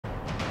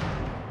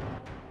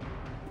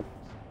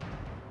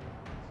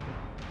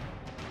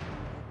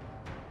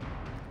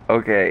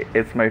Okay,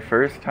 it's my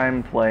first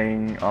time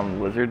playing on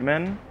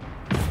Lizardmen,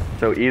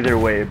 so either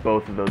way,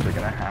 both of those are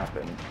gonna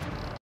happen.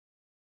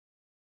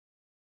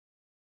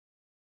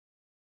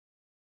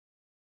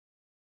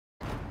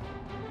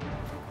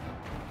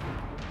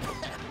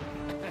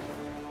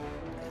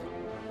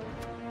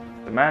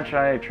 The match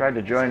I tried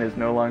to join is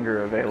no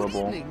longer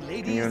available.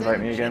 Can you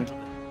invite me again?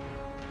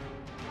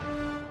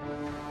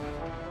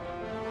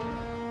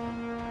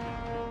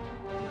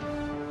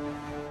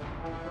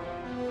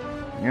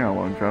 Yeah,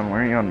 Long John, why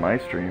aren't you on my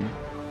stream?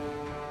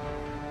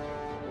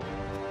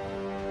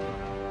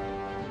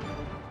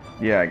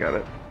 Yeah, I got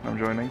it. I'm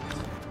joining.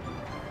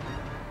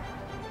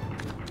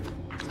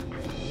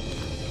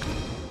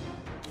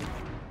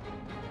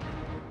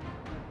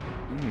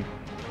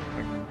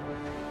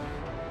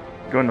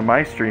 Going to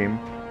my stream.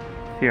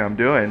 See how I'm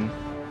doing.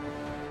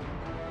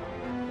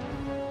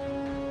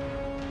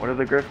 What are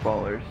the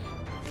Griffballers?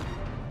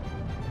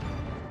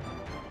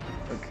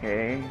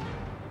 Okay.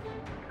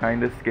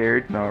 Kinda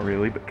scared. Not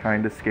really, but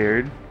kinda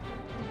scared.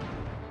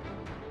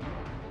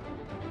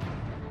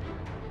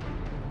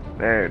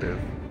 There it is.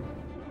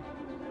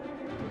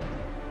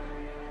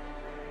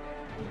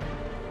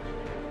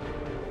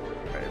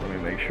 Alright, let me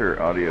make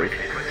sure audio.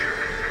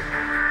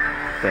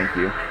 Thank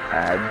you.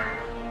 Add.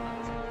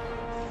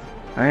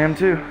 I am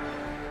too.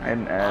 I had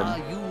an ad.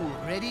 Are you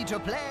ready to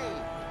play?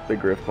 The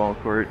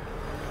Griffball Court.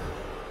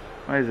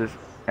 Why is this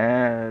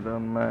ad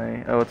on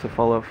my... Oh, it's a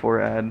Fallout 4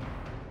 ad.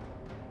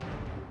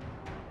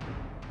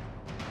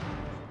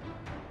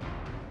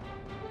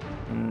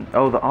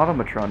 Oh, the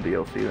Automatron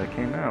DLC that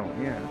came out,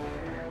 yeah.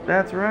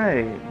 That's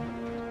right.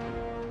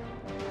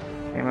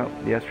 Came out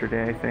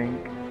yesterday, I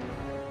think.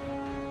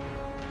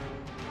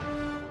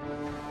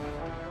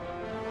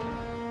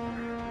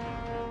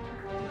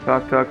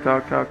 Talk, talk,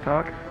 talk, talk,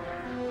 talk.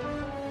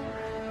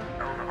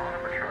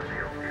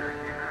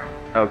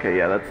 Okay,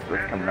 yeah, that's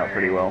coming out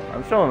pretty well.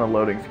 I'm still on the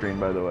loading screen,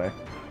 by the way.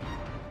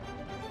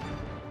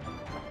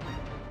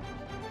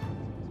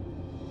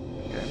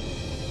 Okay.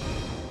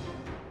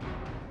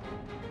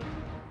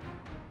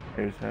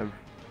 Here's have.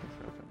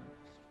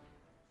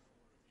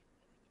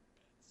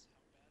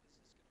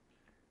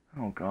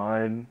 Oh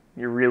God,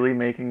 you're really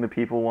making the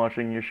people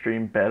watching your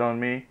stream bet on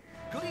me?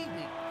 Good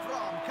evening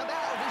from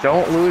Cabal.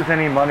 Don't lose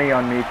any money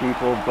on me,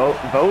 people.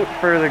 Vote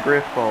for the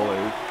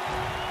Griffballers.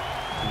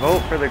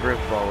 Vote for the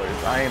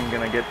Griffballers. I am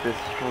gonna get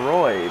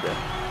destroyed.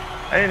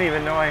 I didn't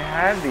even know I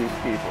had these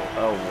people.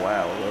 Oh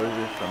wow, those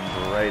are some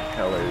bright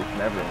colors.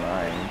 Never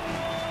mind.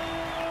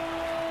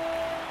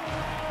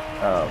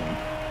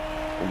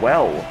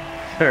 Well,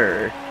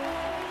 sir.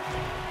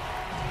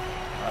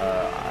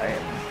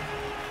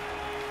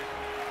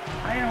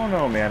 I don't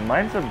know, man.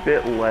 Mine's a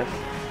bit less,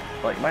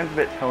 like, mine's a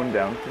bit toned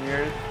down from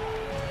yours.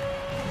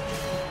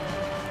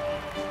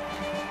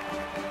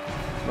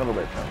 A little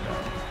bit toned down.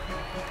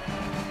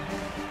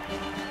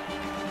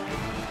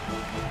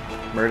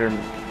 Murder me.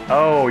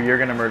 Oh, you're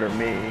gonna murder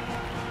me.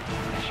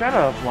 Shut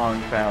up,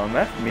 Longfound.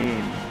 That's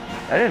mean.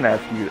 I didn't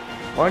ask you.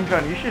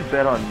 Longfound, you should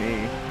bet on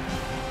me.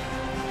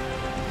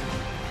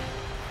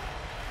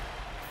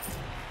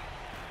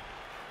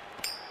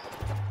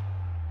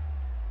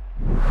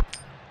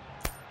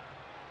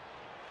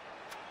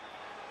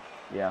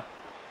 Yeah.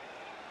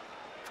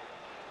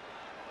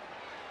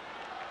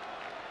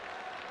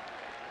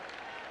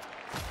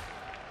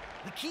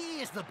 The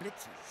key is the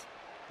blitzers.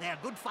 They are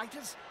good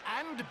fighters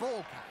and ball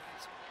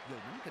carriers.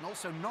 Yeoman can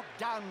also knock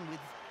down with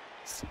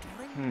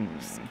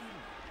strange skills.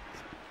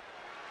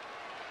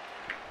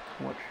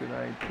 What should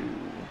I do?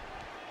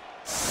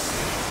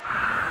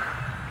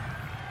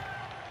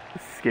 The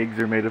Skigs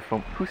are made of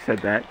foam. Who said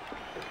that?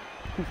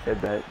 Who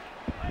said that?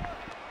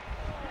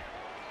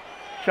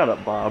 Shut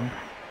up, Bob.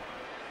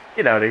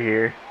 Get out of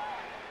here.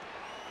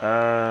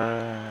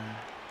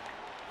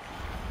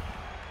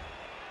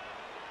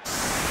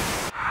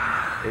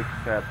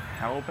 Except,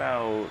 how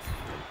about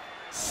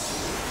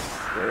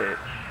Switch?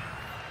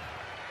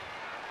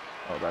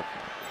 Oh, that's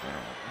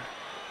not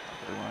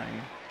they're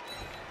lying.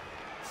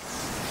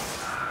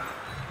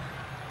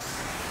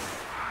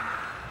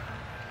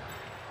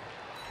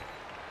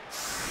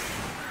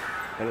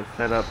 Got it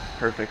set up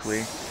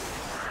perfectly.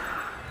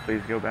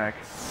 Please go back.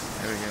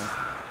 There we go.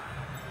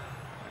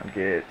 Now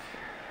get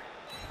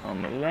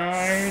on the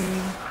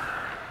line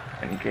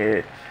and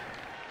get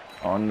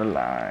on the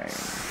line.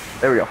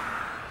 There we go.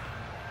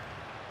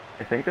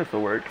 I think this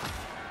will work.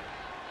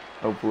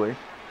 Hopefully.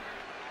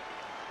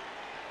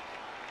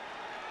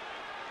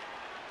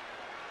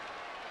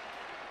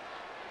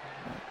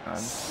 Oh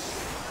God.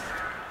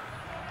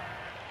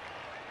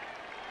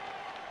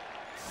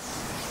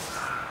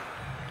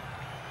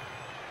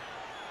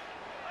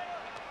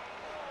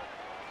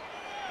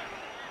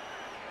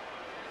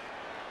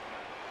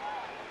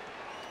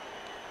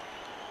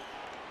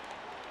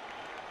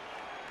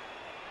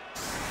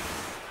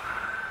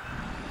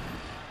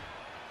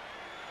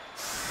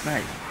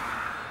 Nice.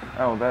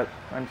 Oh,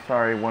 I'm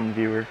sorry, one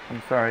viewer.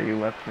 I'm sorry you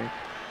left me.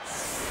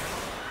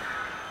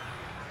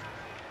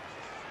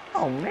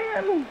 Oh,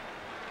 man.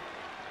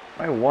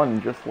 My one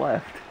just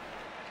left.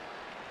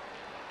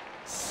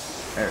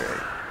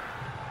 Alright.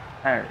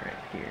 Alright,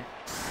 here.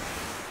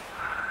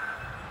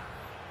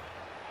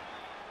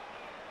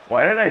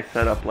 Why did I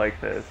set up like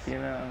this? You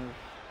know, I'm just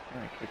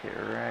gonna kick it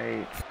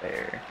right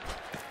there.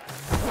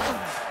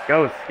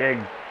 Go,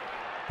 Skig.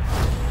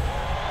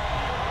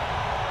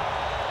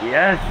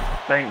 Yes,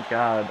 thank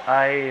God.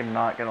 I am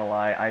not gonna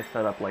lie, I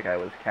set up like I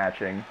was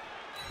catching.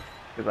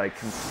 Because I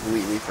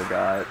completely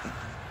forgot.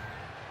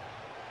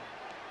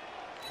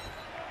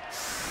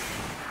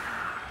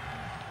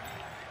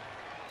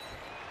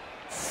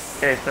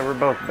 Okay, so we're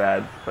both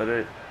bad,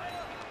 but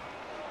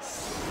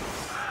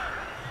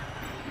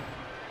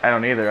I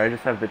don't either, I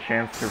just have the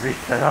chance to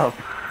reset up.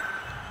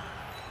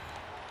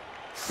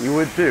 You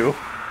would too.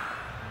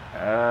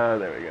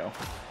 There we go.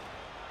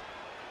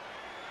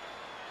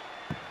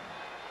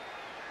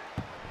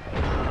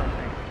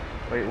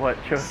 Wait, what?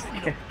 Chose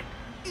kick.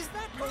 Is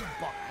that your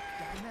Borak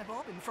down there,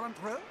 Bob, in front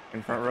row?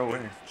 In front row where?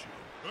 Hey,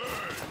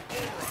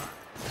 Borak!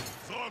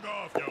 Sog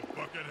off, you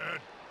buckethead!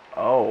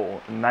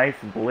 Oh, nice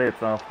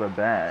blitz off the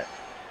bat.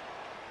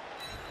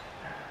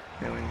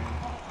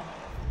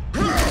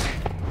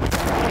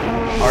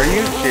 Are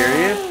you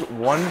serious?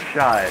 One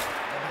shot.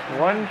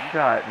 One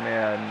shot,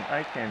 man.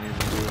 I can't even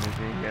do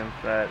anything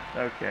against that.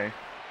 Okay.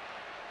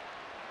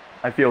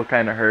 I feel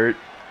kind of hurt.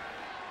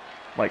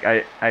 Like,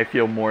 I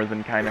feel more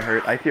than kind of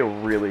hurt. I feel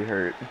really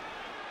hurt.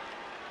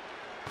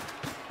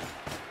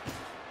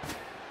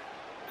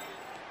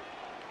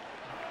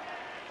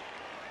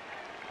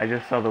 I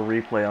just saw the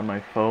replay on my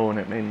phone.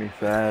 It made me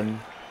sad.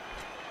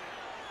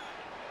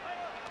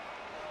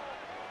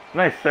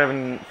 Nice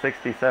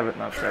 67,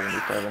 not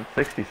 77,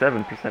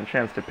 67%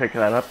 chance to pick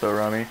that up though,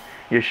 Rami.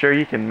 You sure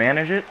you can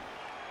manage it?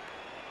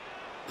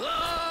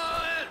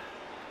 God,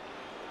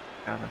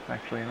 that's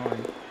actually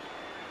annoying.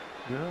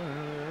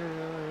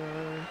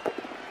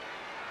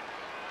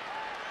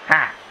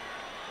 Ha!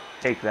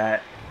 Take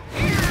that.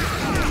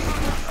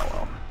 Oh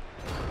well.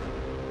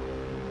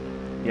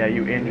 Yeah,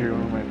 you injured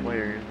one of my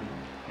players.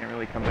 Can't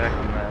really come back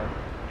from that.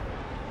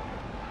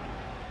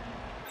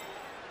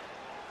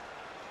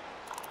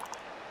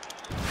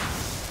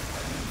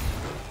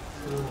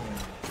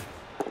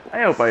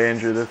 I hope I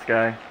injure this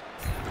guy.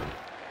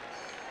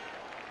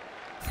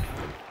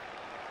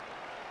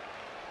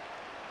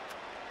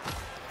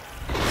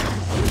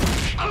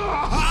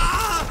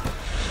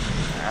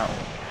 Ow.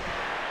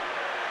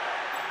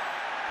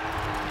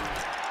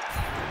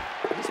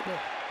 This boy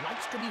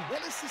likes to be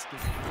well assisted.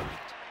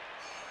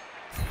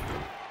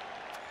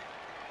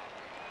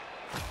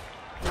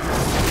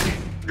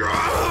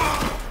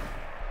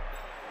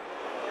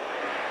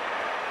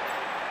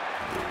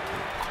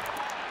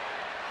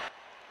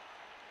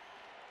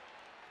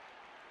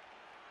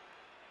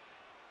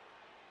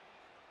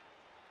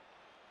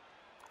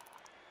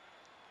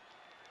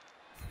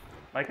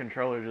 My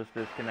controller just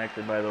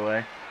disconnected, by the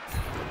way.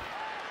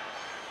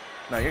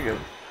 No, you're good.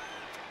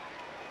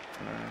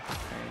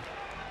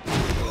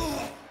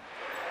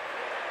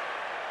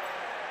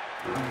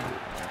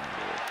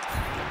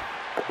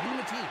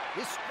 Unity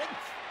is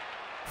strength.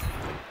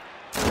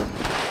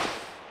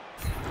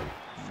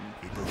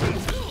 It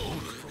prevents me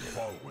from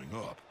following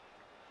up.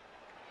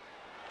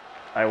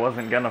 I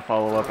wasn't gonna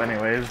follow up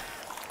anyways.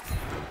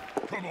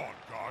 Come on,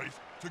 guys,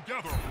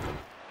 together!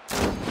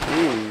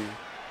 Ooh.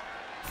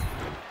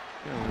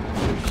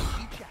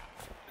 Each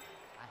out.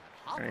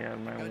 I Already had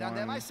had my go down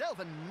there one. myself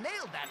and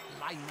nail that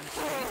lineman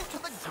straight to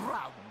the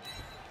ground.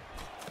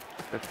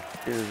 That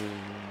is...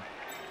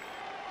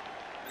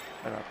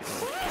 I don't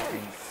think.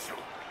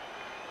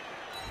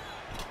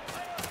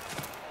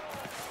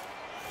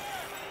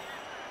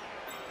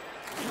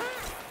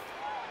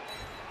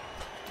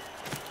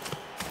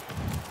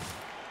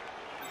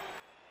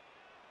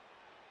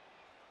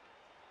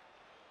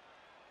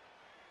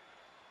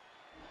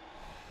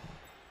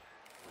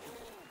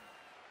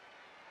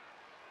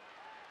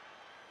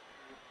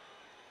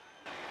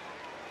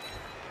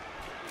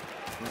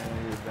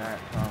 You're that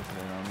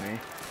confident on me.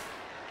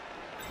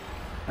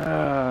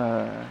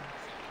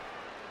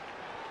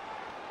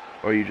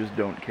 Or you just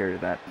don't care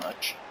that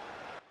much.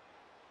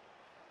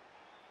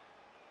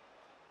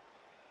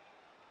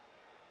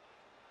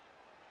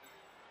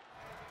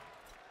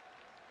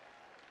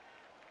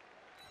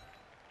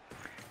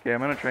 Okay, I'm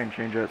gonna try and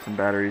change out some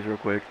batteries real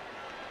quick,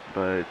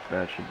 but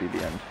that should be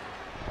the end.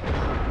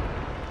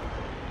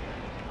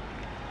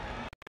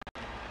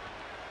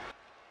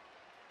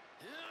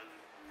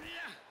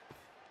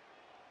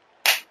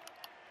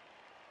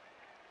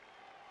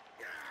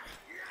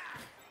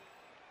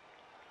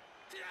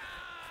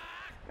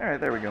 Alright,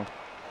 there we go. And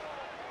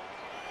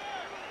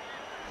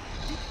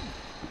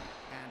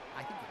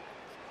I think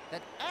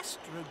that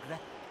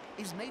astrograph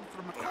is made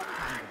from a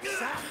compound of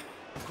sand,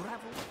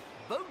 gravel,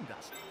 bone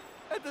dust,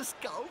 and the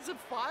skulls of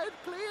 5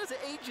 players'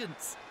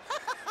 agents.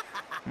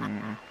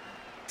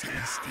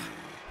 Tasty.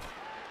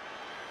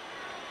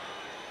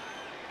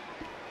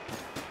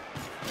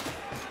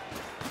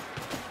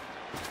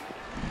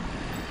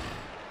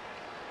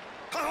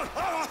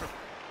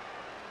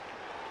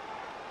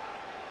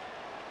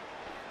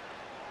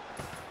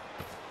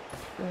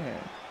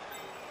 Damn.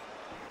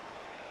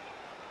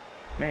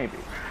 Maybe.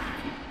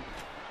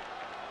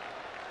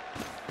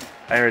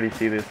 I already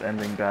see this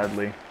ending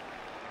badly.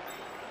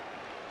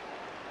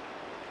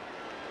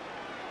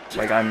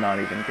 Like, I'm not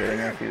even kidding.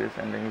 I see this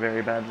ending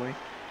very badly.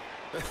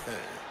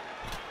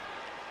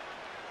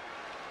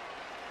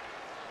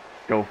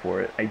 Go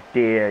for it. I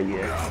dare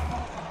you.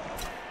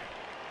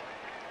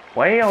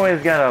 Why you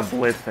always gotta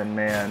blitzing,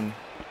 man?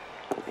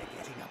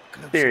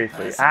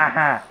 Seriously.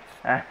 Aha!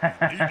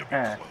 Need to be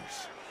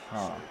close. Huh.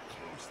 So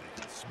close they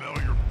can smell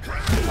your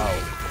breath. Oh,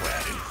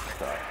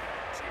 sorry.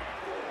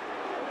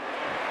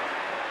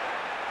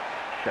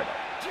 Shut up.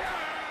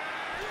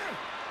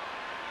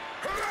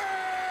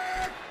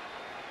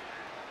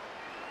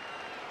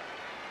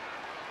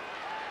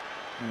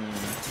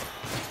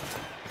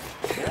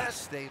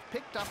 Yes, they've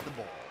picked up the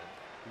ball.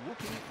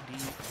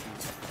 Whoopie-dee-doo.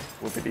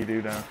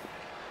 Whoopity-doo-dah.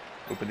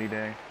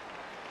 Whoopity-day.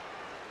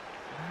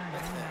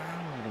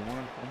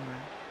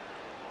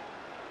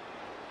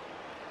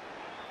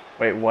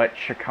 Wait, what?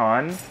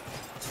 Shakan?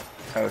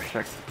 Oh,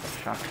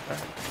 Shakta?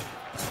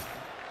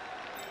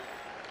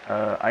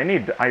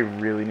 I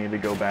really need to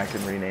go back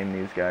and rename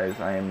these guys.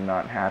 I am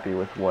not happy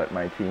with what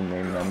my team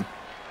named them.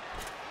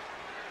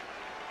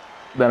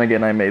 Then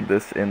again, I made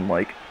this in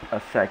like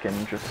a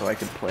second just so I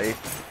could play.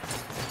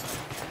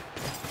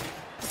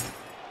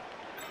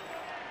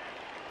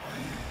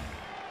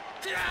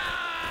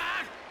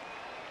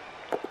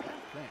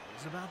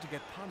 Players about to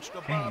get punched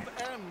above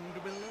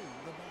and below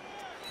the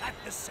belt at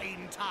the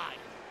same time.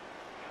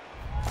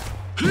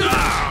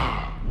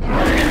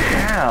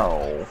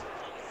 Ow!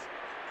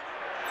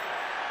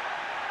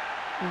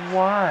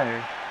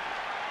 Why?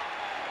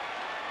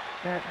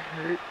 That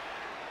hurt.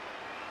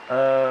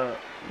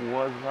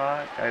 Was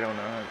that? I don't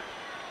know.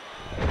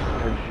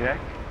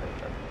 Object?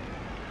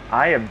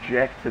 I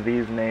object to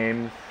these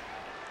names.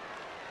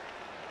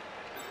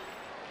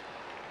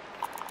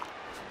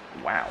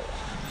 Wow.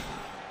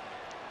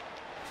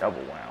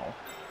 Double wow.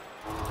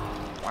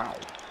 Wow.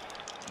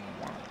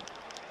 Wow.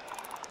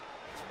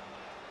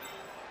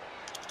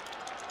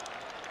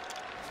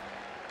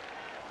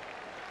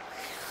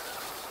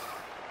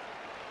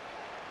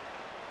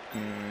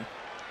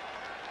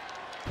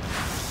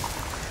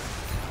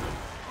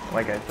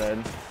 Like I said.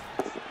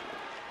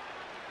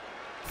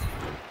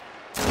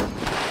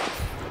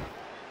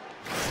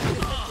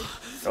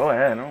 Go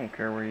ahead, I don't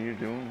care what you're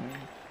doing.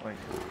 Like,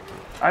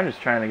 I'm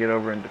just trying to get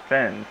over and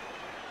defend.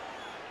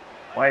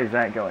 Why is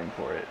that going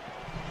for it?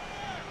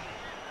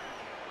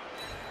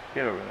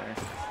 Get over there.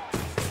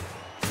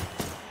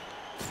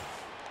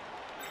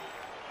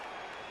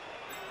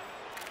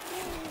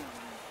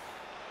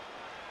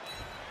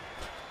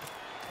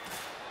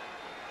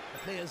 The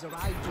players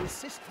arrive to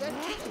assist their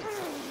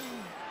teammates.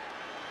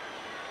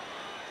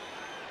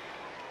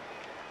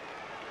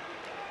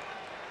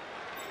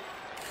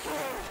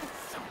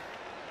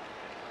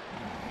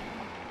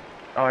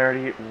 Oh, I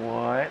already...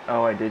 What?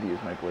 Oh, I did use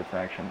my blitz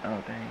action.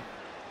 Oh, dang.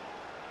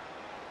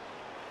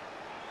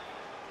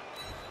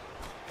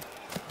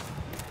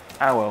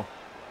 Ah, well.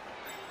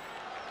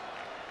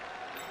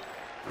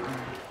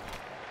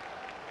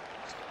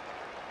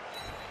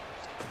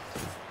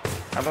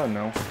 How about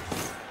no?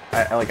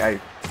 I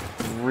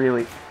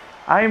really...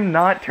 I'm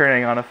not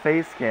turning on a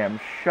face cam.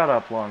 Shut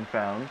up,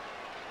 Longfound.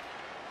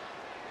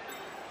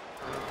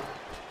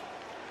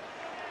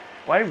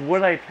 Why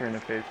would I turn a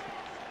face cam?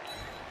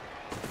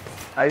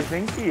 I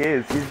think he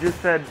is. He's just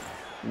said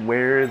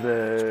where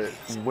the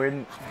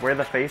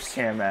face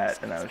cam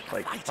at, and I was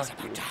like, fuck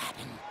you.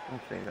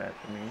 Don't say that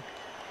to me.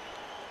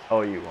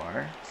 Oh, you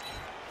are?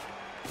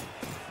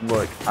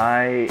 Look,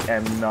 I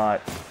am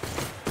not...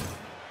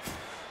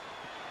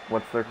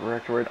 What's the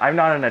correct word? I'm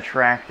not an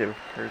attractive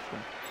person.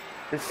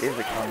 This is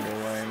a Congo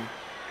line.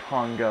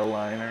 Congo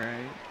line,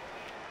 alright?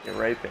 Get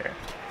right there.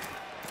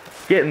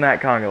 Get in that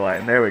Congo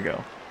line. There we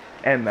go.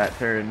 End that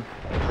turn.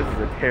 This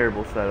is a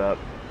terrible setup.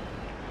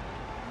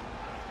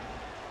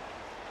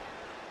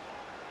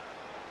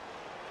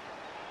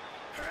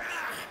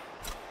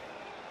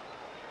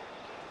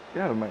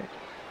 Get out of my...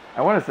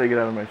 I want to say get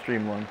out of my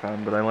stream,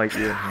 Longfound, but I like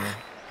you in here.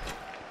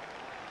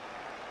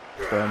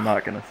 So I'm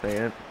not going to say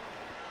it.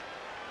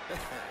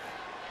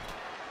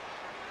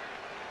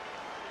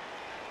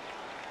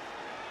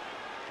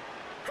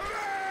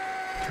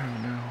 Oh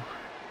no.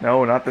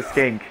 No, not the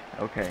skink.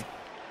 Okay.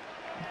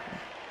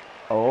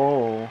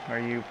 Oh, are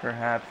you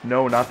perhaps...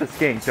 No, not the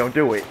skink. Don't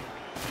do it.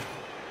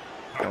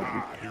 Don't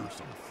be... Here's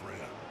some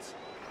friends.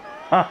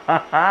 Ha ha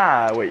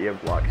ha! Wait, you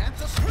have block.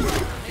 That's a skill.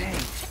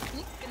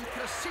 Technique and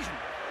precision.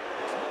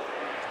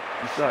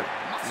 You suck.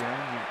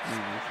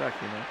 Yeah, you suck,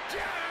 you know.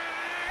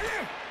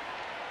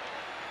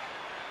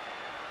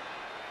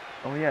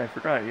 Oh yeah, I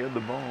forgot. You had the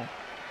ball.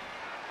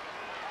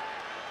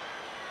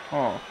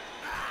 Huh.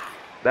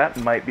 That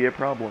might be a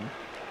problem.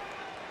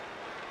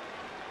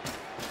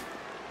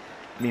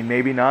 I mean,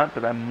 maybe not,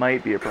 but that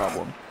might be a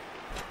problem.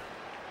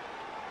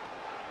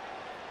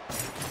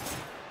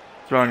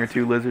 What's wrong? Are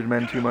two lizard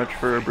men too much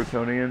for a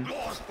Bretonian?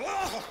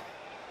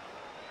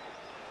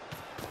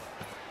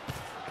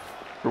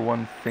 For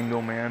one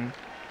single man?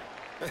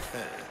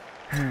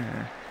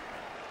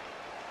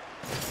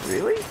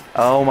 Really?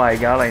 Oh my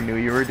god, I knew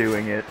you were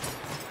doing it.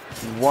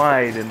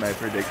 Why didn't I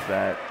predict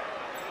that?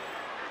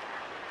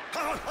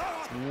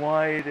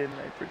 Why didn't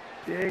I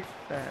predict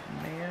that,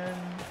 man?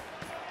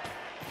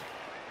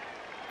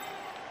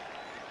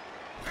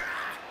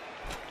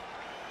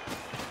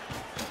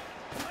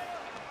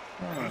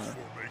 This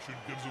formation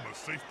gives them a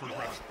safe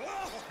progression.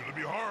 It's gonna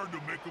be hard to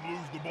make them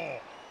lose the ball.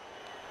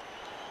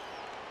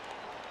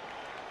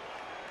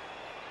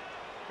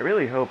 I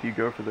really hope you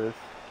go for this.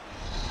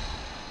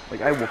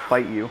 Like, I will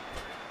fight you.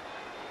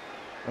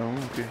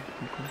 Oh, okay.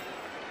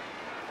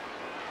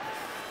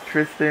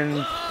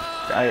 Tristan,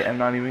 I am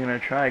not even gonna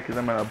try because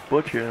I'm gonna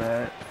butcher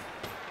that.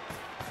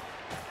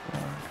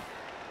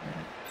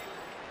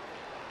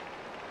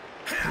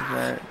 Is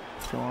that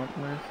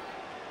Dauntless?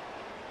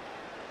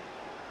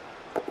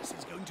 This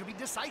is going to be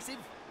decisive.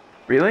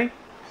 Really?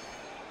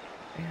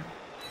 Damn.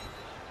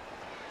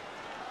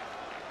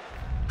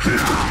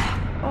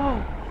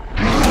 Oh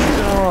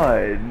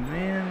god,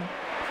 man.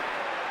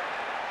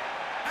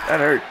 That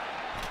hurt.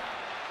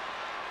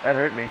 That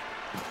hurt me.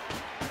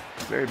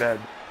 Very bad.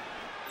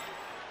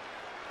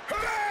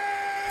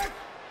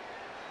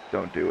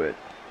 Don't do it.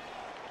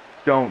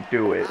 Don't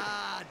do it.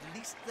 At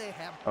least they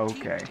have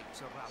Okay.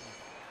 teammates around.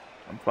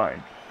 I'm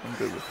fine. I'm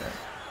good with that.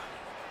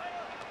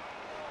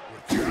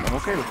 I'm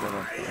okay with that,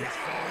 actually.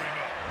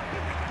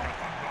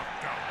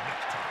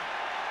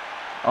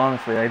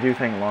 Honestly, I do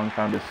think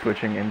Longfound is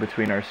switching in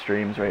between our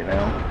streams right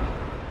now.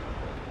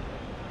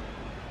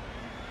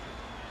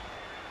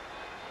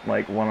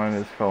 Like, one on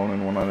his phone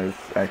and one on his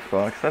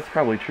Xbox. That's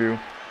probably true.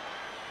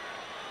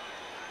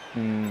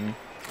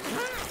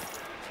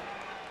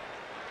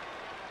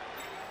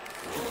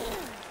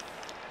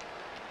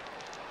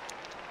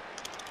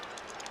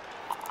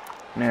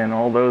 Man,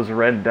 all those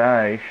red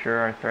dye sure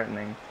are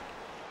threatening.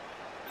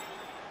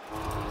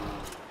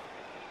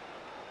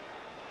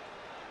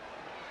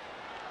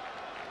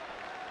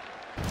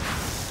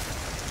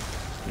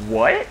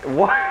 What?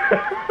 What?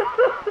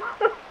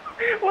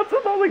 What's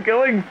with all the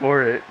going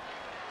for it?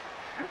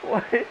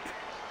 What?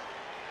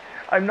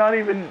 I'm not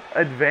even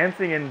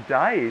advancing in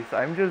dice.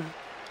 I'm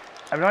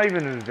not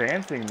even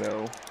advancing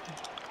though.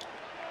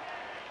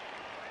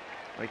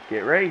 Like,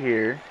 get right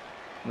here,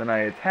 and then I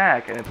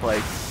attack, and it's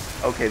like,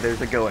 okay,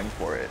 there's a going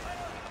for it.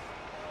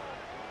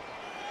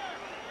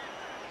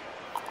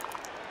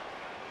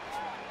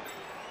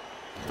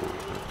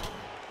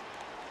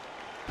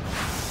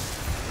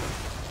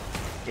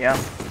 Yeah.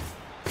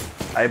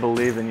 I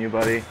believe in you,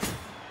 buddy.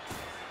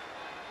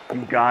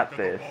 You got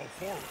this.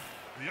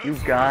 You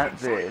got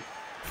this.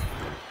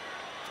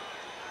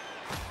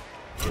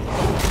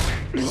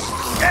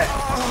 Yes!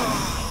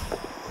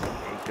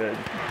 Okay, good.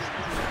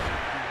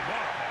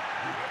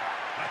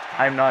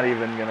 I'm not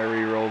even gonna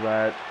re-roll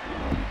that.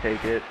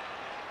 Take it.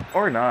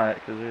 Or not,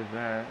 because there's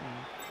that.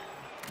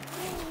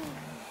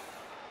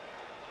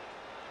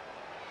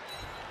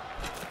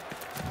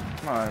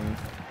 Come on.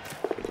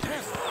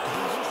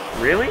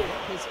 Really?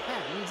 His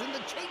hands in the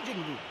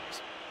changing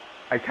rooms.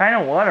 I kind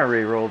of want to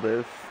re-roll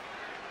this.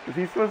 Because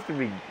he's supposed to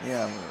be...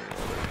 Yeah, I'm gonna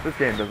re-roll this. This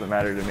game doesn't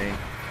matter to me.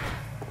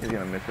 He's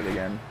gonna miss it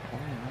again.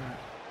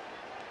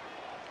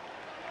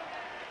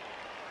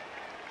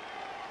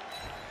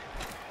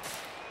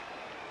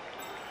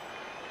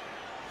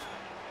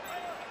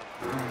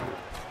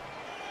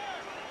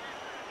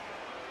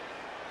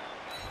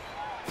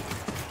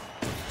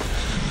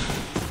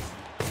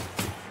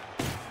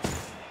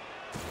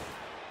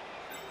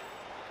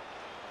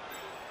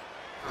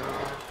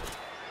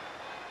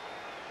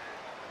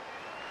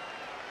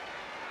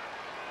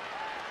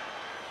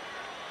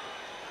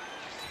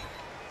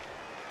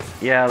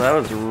 Yeah, that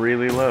was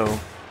really low.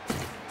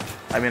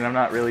 I mean, I'm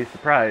not really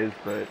surprised,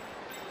 but it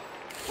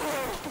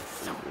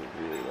was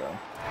really low.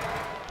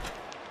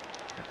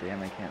 God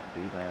damn, I can't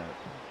do that.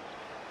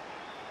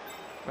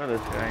 Oh,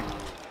 this guy.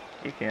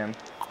 You can.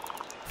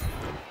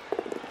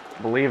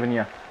 Believe in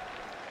you.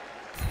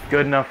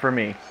 Good enough for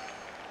me.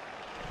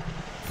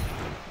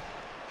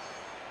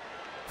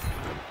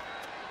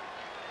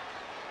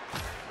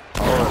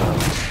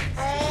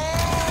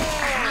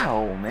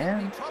 Ow,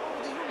 man.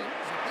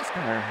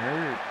 That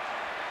hurt.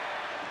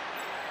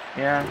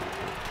 Yeah.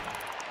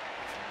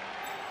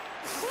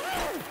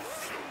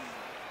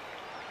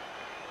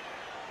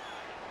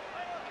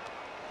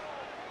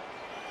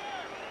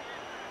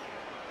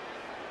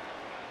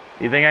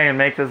 You think I can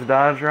make this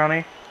dodge,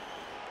 Ronnie?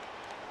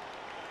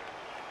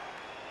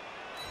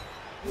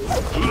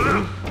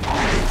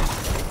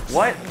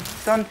 What?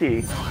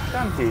 Stunty.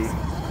 Stunty.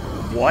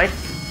 What?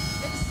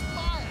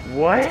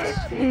 What?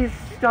 He's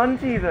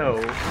stunty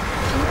though. He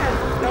has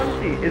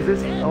stunty. Is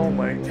this... Oh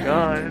my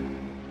god.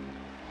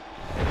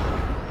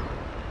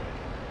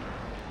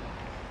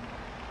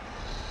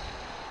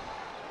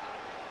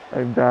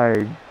 I'm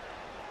dying.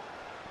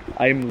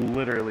 I'm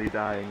literally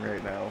dying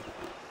right now.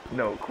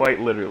 No,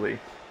 quite literally.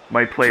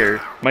 My player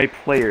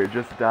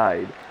just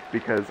died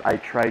because I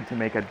tried to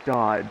make a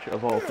dodge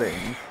of all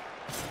things.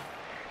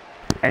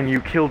 And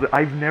you killed it.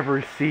 I've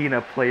never seen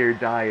a player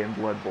die in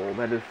Blood Bowl.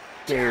 That is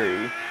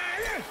scary.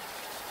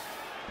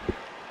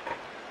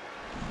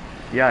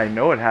 Yeah, I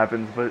know it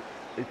happens, but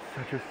it's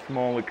such a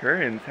small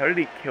occurrence. How did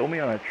he kill me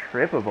on a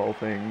trip of all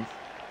things?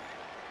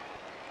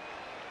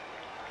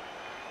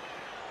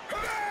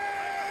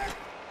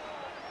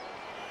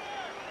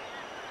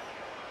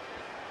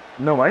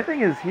 No, my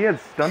thing is he had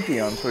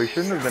Stunty on, so he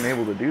shouldn't have been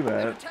able to do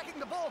They're that. attacking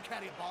the ball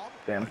carrier, Bob.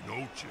 Damn. I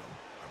know, Jim.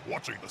 I'm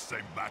watching the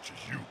same match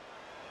as you.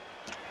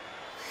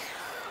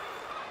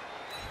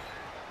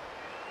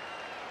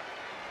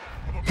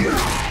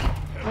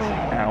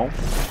 Ow.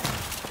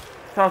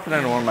 Toss it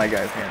into one of my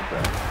guys' hands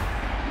then.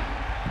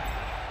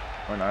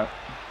 Or not.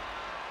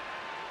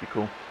 You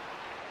cool.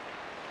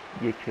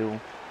 You cool.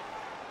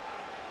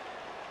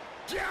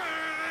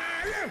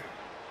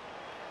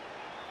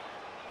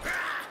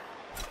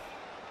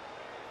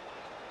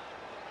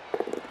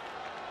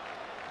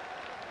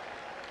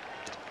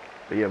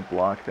 But you have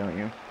block, don't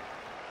you?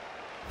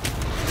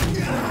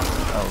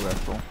 Oh,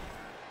 wrestle.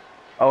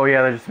 Oh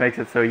yeah, that just makes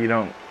it so you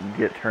don't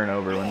get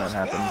turnover when that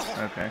happens.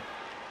 Okay.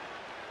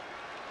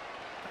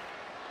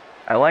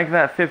 I like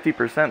that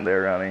 50%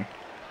 there, Ronnie.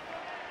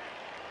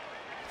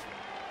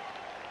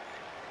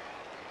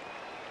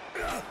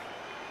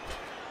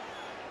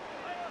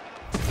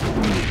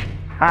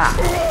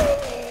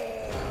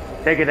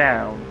 Ha! Take it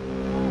down.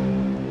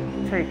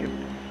 Take it.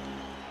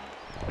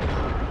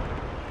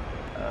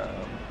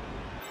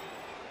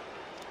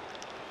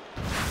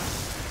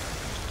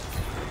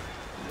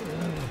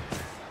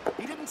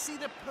 He didn't see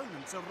the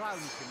opponents around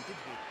him, did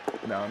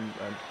he? No, I'm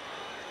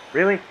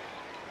really?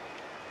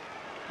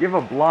 You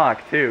have a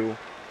block, too.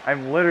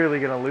 I'm literally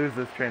gonna lose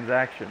this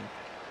transaction.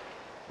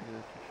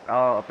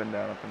 Oh, up and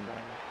down, up and down.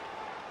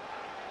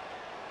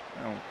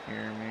 I don't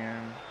care,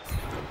 man.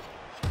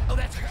 Oh,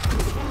 that's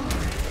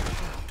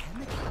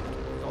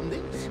on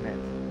this. Damn it.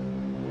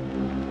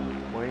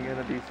 Why you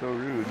gotta be so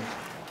rude?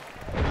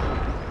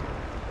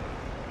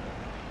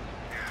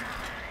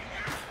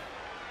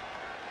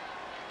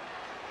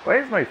 Why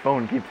does my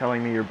phone keep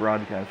telling me you're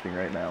broadcasting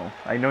right now?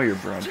 I know you're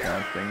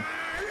broadcasting.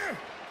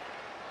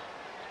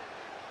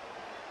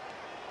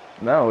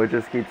 No, it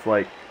just keeps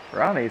like,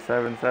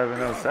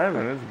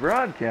 Ronnie7707 is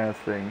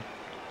broadcasting.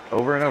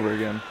 Over and over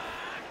again.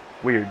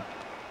 Weird.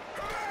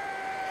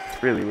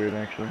 Really weird,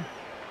 actually.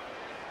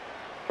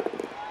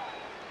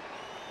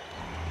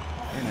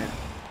 Damn it.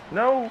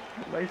 No!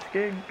 My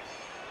skink!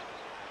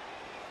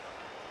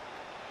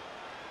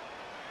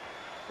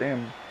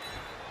 Damn.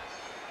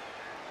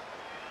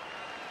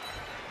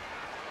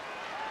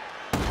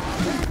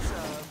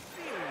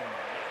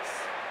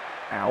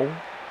 Ow.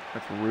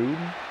 That's rude.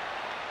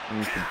 And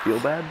you should feel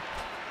bad.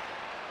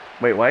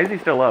 Wait, why is he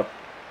still up?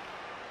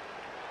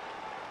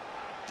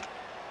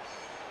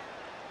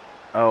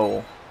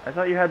 Oh. I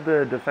thought you had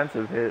the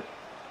defensive hit.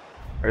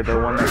 Or the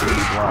one that can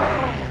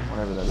block.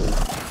 Whatever that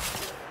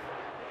is.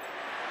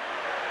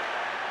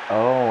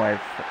 Oh, I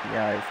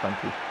have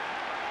Stunty.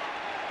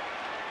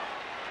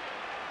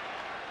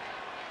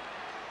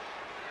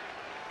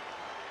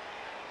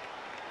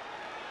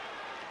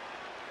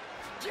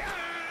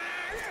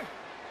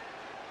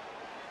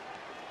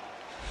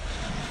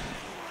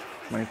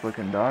 Nice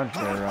looking dodge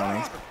there,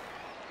 Ronnie.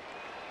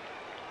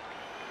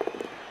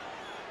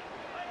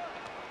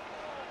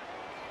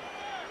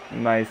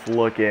 Nice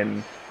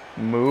looking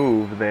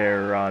move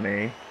there,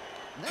 Ronnie.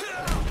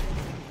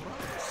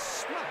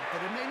 Smart for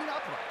remaining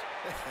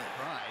upright.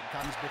 Pride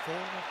comes before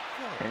the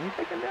fall. Can you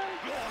take him down?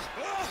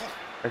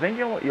 I think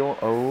you'll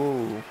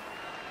oh.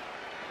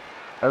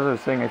 As I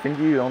was saying, I think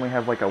you only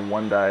have like a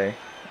 1 die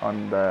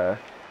on the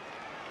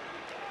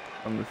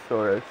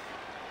Saurus.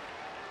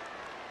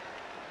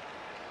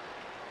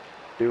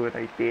 Do it,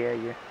 I dare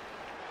you.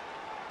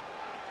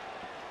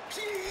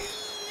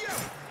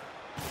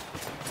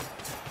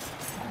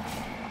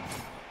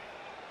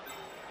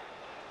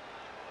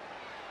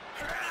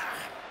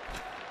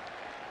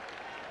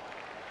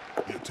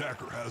 The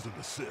attacker has an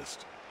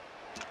assist.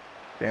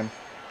 Damn.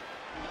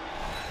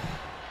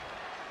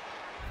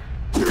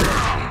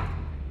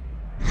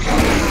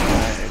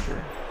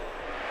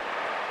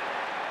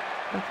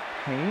 That's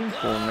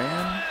painful,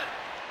 man.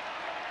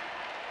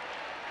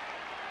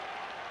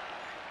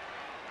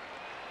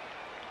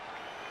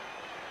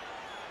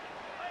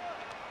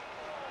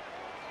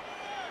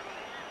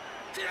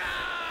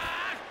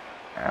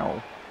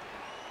 Ow.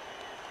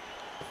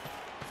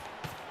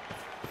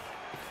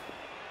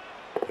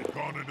 They've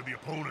gone into the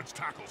opponent's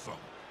tackle zone.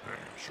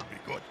 Should be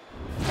good.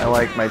 I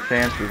like my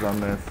chances on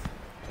this.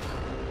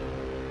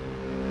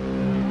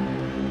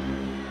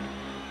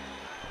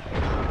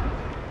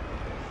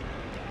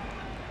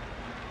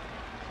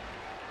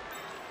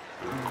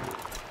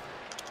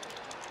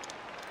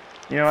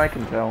 You know, I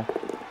can tell.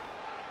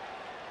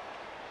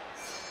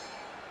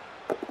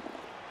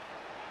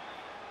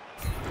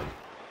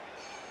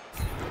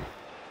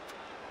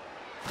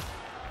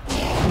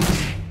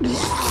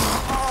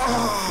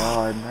 Oh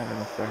God, that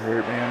must have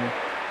hurt, man.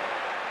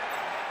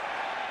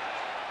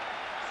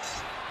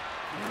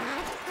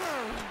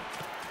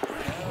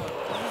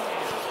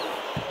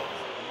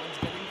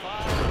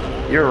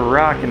 You're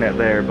rocking it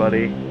there,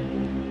 buddy.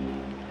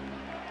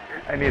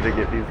 I need to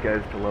get these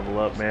guys to level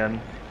up, man.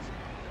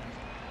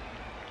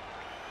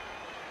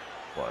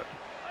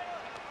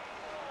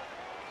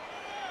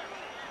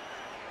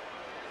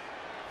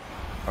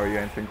 Or are you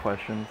answering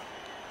questions?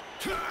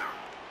 Okay.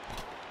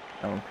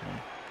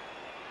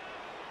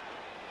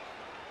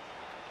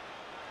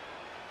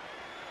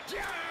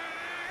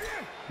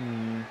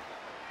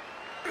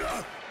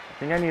 I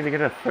think I need to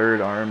get a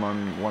third arm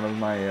on one of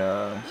my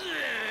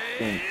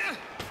things.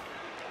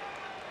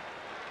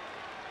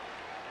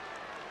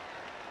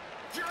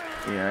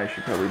 Yeah, I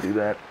should probably do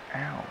that.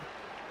 Ow.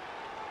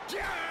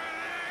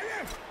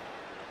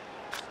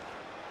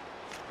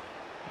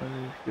 That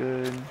is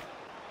good.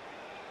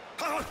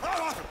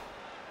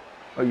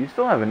 Oh, you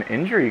still have an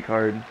injury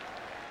card.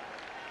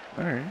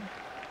 Alright.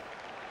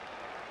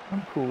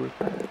 I'm cool with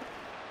that.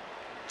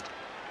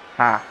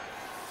 Ha.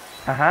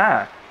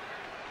 Haha.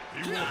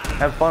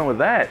 Have fun with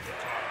that.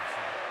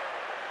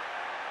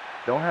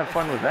 Don't have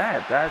fun with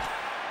that. That's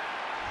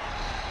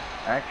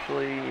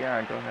actually,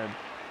 yeah, go ahead.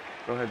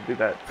 Go ahead, do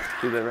that.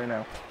 Do that right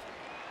now.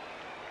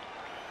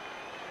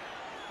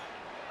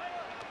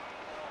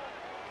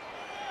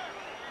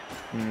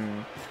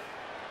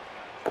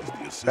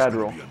 Bad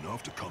roll.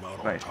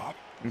 Nice.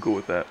 I'm cool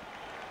with that.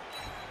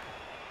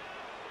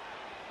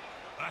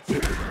 That's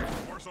it.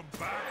 Force him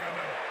back and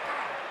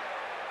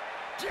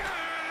then...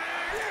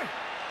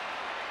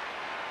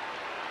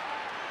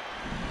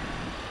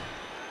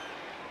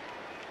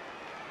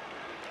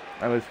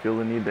 I always feel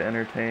the need to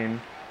entertain.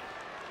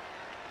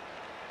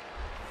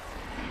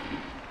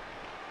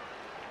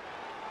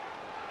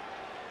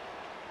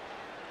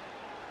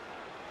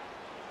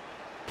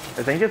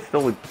 I think it's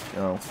still,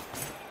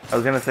 I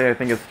was gonna say I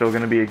think it's still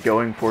gonna be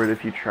going for it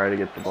if you try to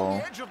get the ball. On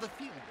the edge of the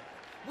field,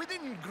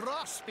 within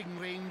grasping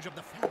range of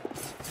the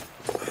fence.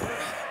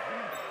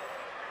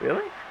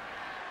 Really?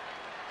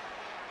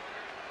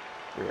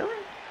 Really?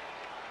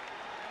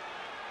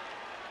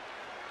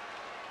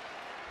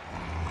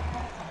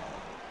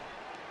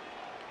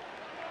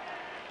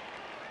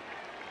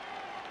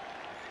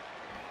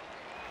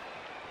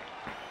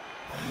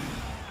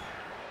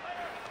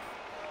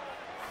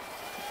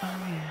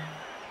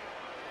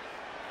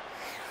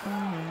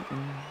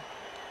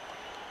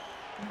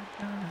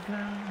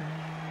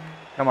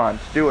 Come on,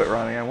 do it,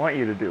 Ronnie. I want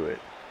you to do it.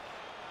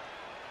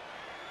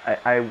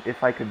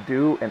 If I could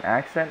do an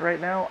accent right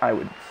now, I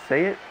would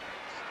say it.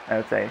 I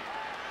would say,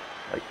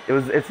 like,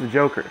 it's the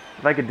Joker.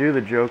 If I could do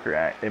the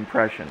Joker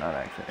impression, not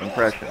accent,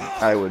 impression,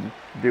 I would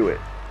do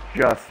it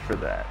just for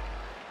that.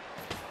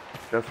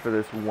 Just for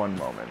this one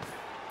moment.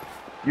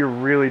 You're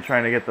really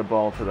trying to get the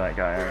ball to that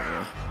guy,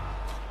 aren't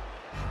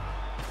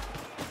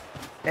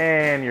you?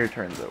 And your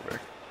turn's over.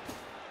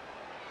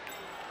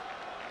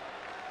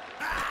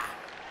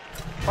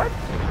 What?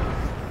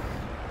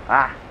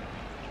 Ah!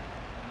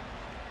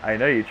 I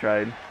know you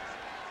tried.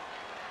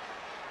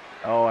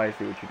 Oh, I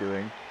see what you're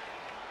doing.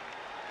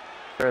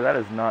 Sir, that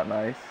is not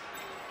nice.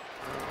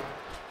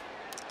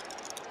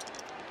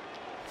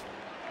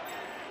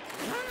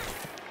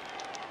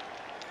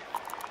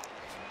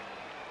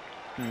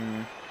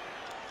 Hmm.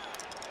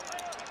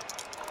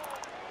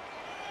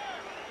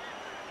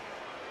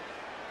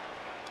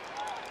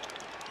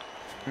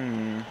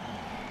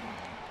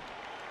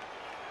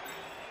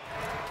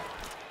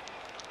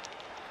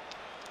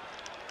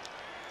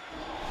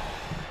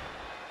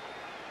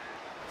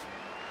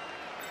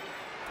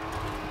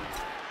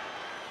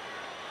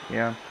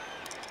 Yeah.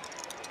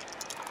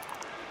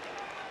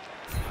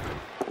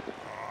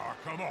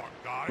 Come on,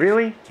 guys.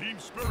 Really? Team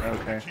spirit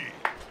Okay. is the key.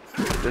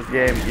 This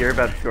game, you're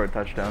about to score a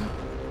touchdown.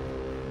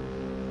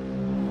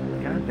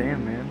 God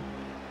damn, man.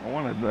 I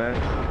wanted that.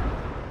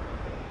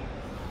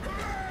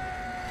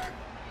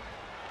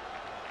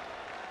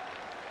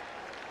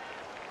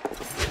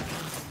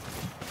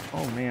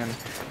 Oh, man.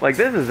 Like,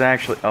 this is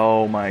actually...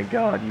 Oh, my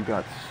God. You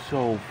got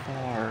so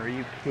far. Are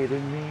you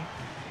kidding me?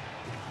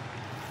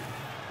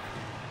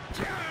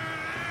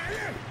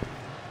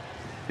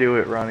 Do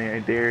it, Ronnie. I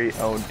dare you.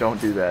 Oh, don't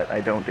do that.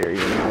 I don't dare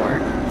you anymore.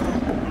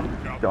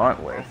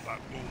 Dauntless.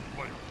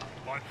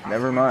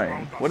 Never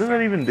mind. What does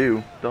that even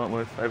do?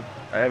 Dauntless.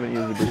 I haven't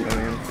used the video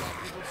name.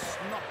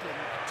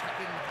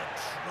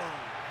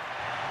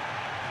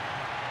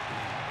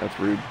 That's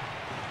rude.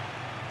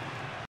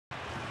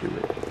 Do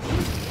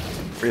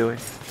it. Really?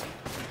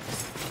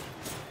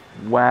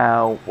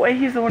 Wow. Wait,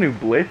 he's the one who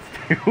blitzed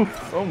you?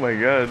 Oh my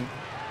god.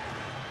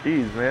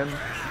 Jeez, man.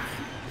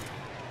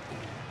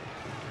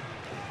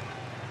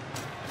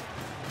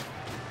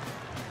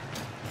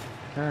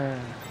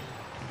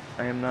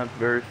 I am not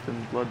versed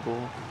in Blood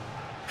Bowl,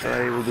 but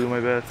I will do my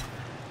best.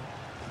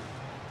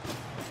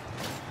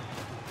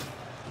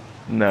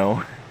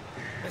 No.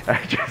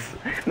 I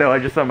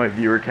just saw my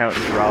viewer count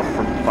drop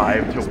from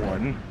 5 to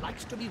 1.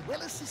 Likes to be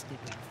well assisted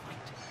in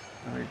fight.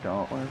 Another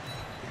Dauntless.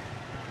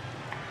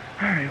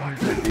 Alright, what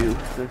does that do?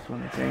 This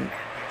one, I think.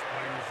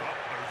 Players up,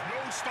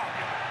 there's no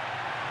stopping.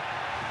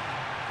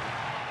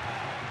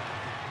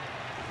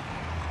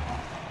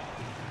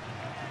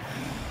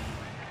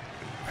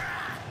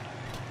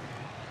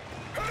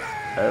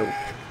 Oh.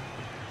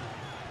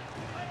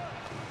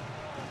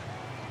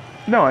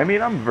 No, I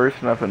mean, I'm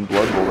versed enough in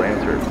Blood Bowl to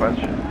answer a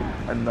question.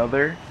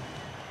 Another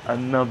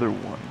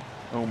one.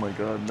 Oh my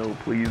god, no,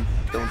 please,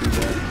 don't do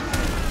that.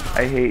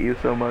 I hate you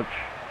so much.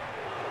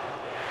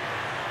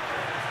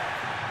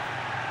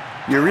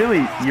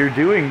 You're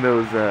doing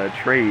those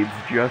trades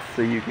just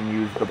so you can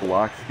use the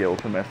block skill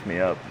to mess me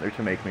up, or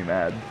to make me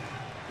mad.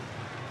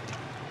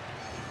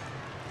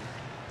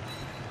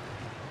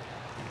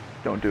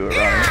 Don't do it,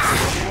 Ryan.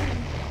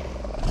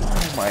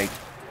 Oh my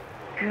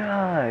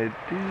god,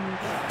 dude.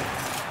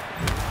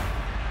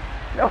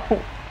 No!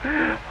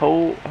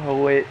 Ho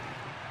it.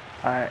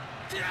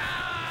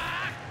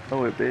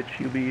 Ho it, bitch,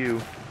 you be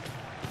you.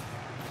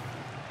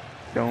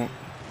 Don't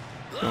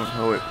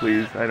hoe it,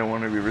 please. I don't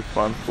want to be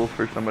responsible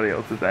for somebody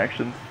else's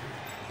actions.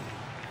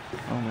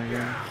 Oh my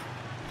god.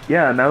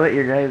 Yeah, now that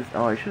your guys...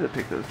 Oh, I should have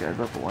picked those guys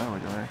up a while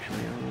ago,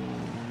 actually.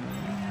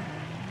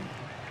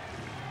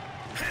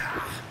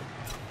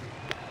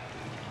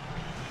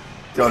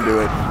 Don't do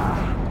it.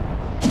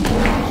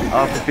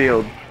 Off the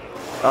field.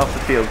 Off the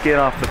field. Get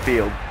off the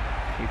field.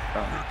 He's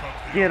stunned.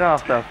 Get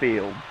off the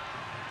field.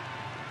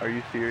 Are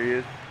you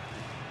serious?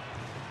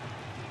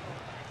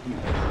 You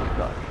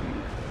suck.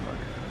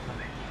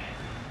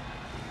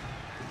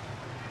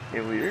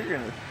 Okay, well, you're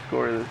gonna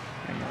score this.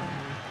 Hang on.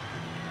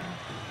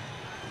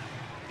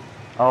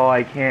 Oh,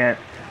 I can't.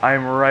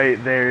 I'm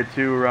right there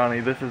too, Ronnie.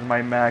 This is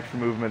my max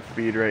movement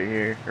speed right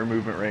here, or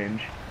movement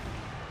range.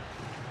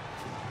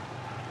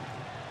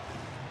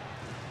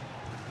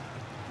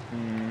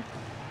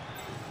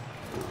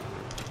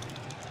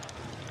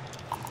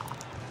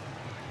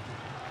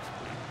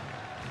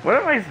 What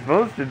am I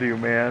supposed to do,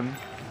 man?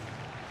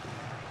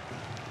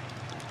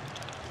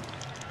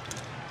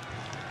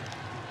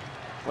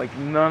 Like,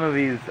 none of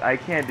these, I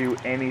can't do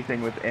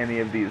anything with any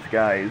of these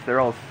guys.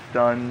 They're all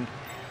stunned,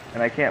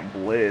 and I can't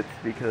blitz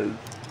because,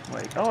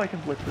 like, oh, I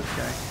can blitz this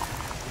guy.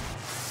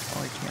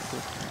 Oh, I can't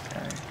blitz that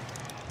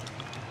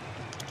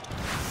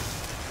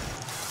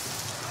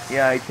guy.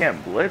 Yeah, I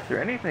can't blitz or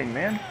anything,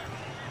 man.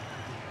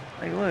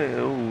 Like, look,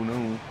 oh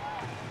no.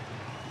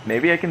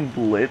 Maybe I can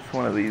blitz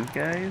one of these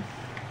guys?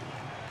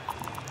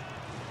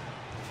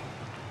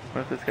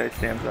 What if this guy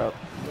stands up?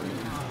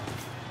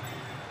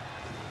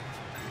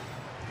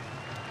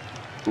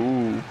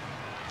 Ooh.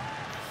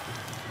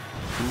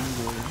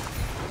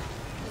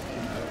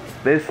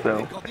 This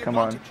though, come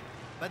on.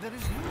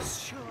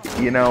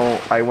 You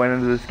know, I went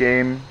into this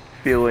game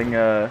feeling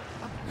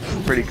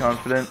pretty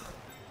confident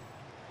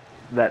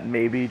that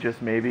maybe,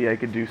 just maybe, I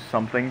could do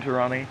something to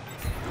Ronnie.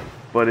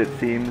 But it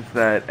seems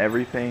that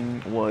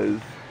everything was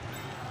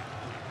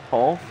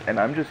false, and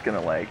I'm just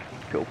gonna, like,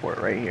 go for it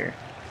right here.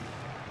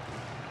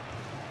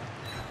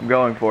 I'm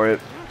going for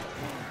it.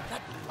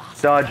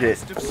 Dodge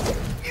it.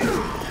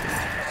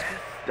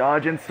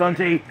 Dodge and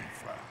stunty.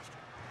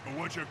 But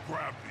once you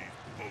grab these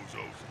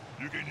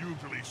bozos, you can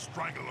usually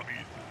strangle them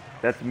easily.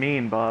 That's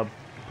mean, Bob.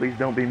 Please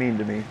don't be mean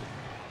to me.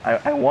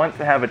 I want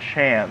to have a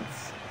chance.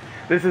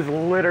 This is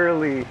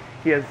literally...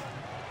 He has...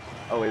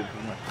 Oh, wait.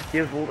 He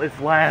has his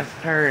last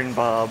turn,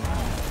 Bob.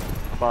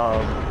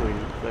 Bob,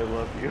 please. I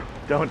love you.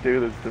 Don't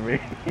do this to me.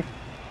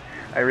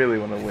 I really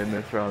want to win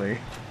this, Ronnie.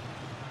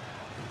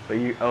 But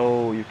you...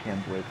 Oh, you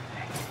can't blitz.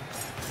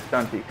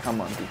 Stunty,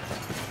 come on, be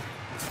stunty.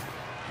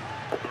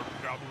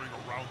 Gathering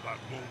around that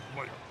lone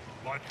player,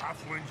 like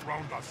halflings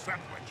round a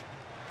sandwich.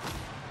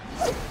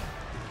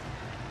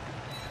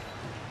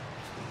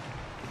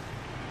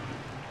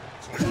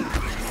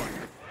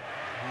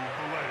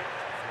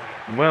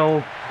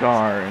 Well,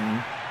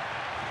 darn.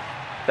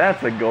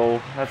 That's a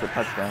goal. That's a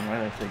touchdown. Why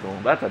did I say goal?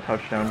 That's a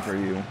touchdown for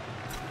you.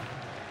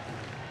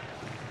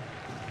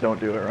 Don't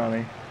do it,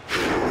 Ronnie.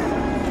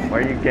 Why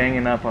are you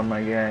ganging up on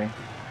my guy?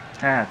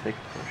 Ah, take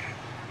a push.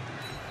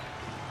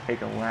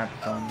 Take a lap,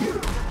 son.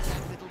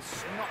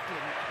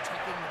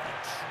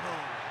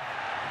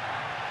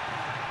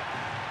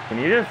 Can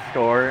you just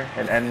score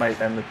and end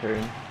the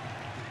turn?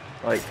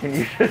 Like, can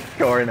you just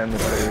score and end the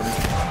turn?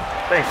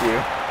 Thank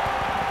you.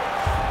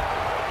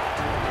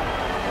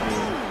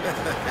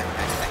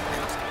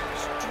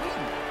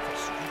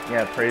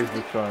 Yeah, praise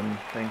the sun.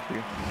 Thank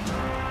you.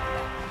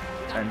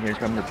 And here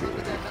come the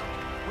cheerleaders.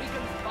 We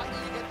can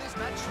finally get this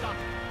match started.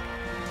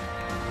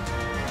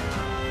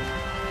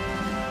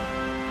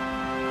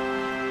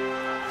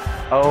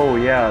 Oh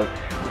yeah,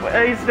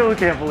 I still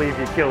can't believe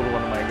you killed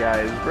one of my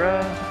guys,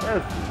 bruh.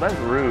 That's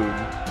rude.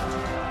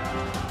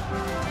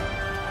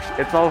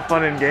 It's all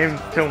fun and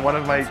games till one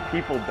of my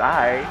people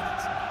die.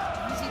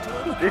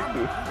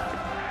 Dude.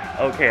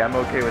 Okay, I'm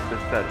okay with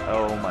this set.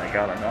 Oh my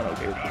god, I'm not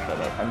okay with this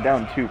setup. I'm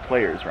down 2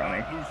 players,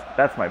 Ronnie.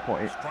 That's my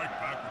point.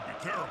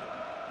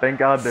 Thank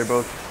God they're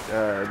both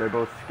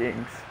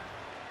skinks.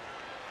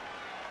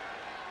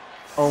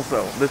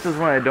 Also, this is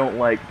why I don't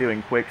like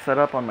doing quick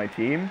setup on my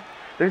team.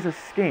 There's a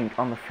skink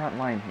on the front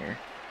line here.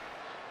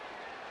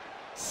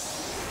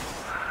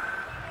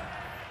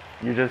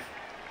 You're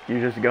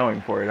just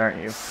going for it,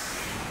 aren't you?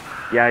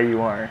 Yeah,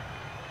 you are.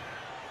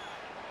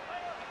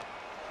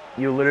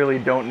 You literally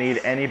don't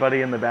need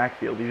anybody in the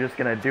backfield. You're just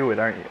gonna do it,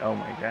 aren't you? Oh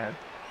my god.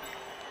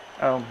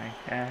 Oh my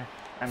god.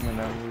 I'm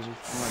gonna lose.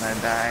 I'm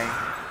gonna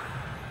die.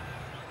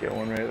 Get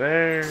one right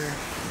there.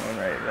 One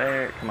right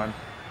there. Come on.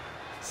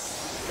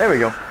 There we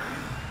go.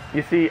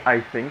 You see,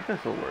 I think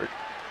this will work.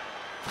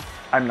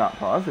 I'm not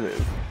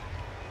positive.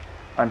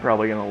 I'm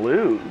probably gonna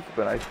lose,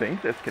 but I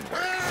think this can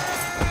work.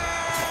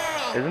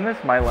 Isn't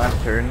this my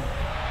last turn?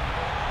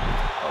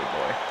 Oh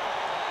boy.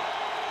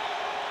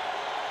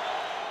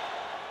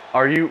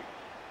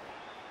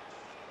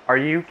 Are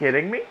you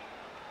kidding me?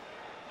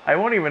 I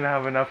won't even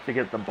have enough to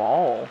get the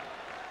ball.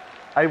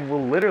 I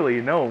will literally,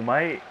 no,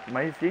 my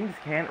things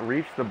can't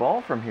reach the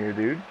ball from here,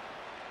 dude.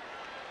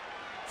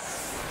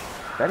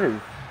 That is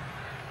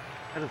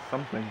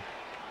something.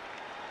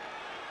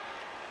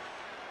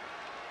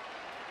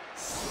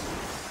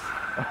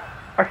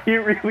 Are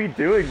you really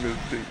doing this,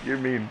 dude? You're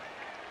mean.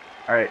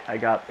 Alright, I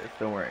got this,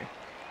 don't worry.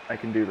 I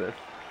can do this.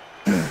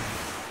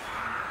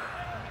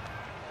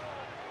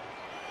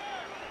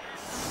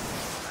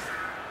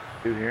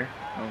 Dude here?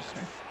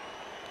 Okay.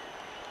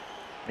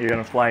 You're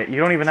gonna fly. You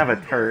don't even have a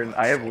turn.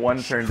 I have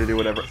one turn to do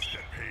whatever.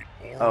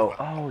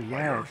 Oh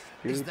yes,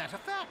 dude. Is that a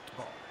fact,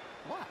 Bob?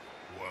 What?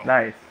 Well,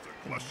 Nice. it's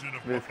a question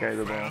of This what guy the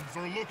the ball. fans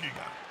are looking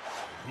at.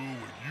 Who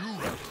would you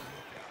rather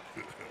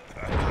look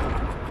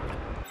at?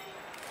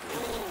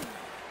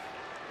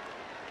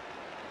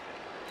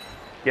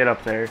 Get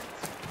up there.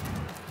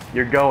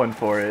 You're going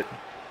for it.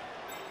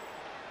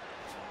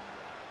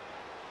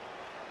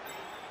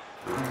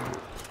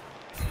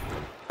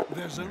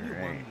 There's only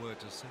Right. one word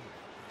to say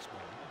about this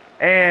one.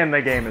 And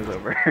the game is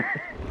over.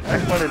 I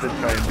wanted to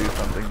try and do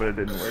something, but it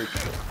didn't work.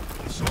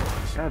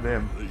 God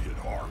damn. They hit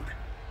hard.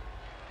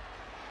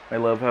 I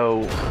love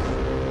how... Oh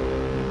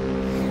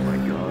my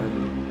god.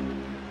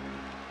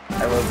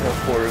 I love how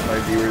 4 of my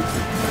viewers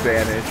just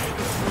vanished.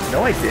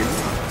 No, I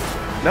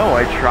didn't. No,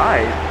 I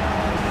tried.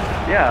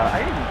 Yeah, I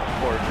didn't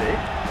forfeit.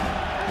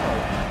 No.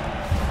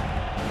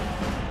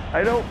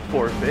 I don't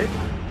forfeit.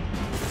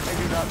 I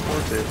do not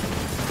forfeit.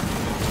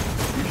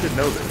 You should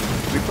know this.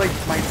 We played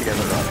Smite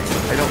together, Ronnie.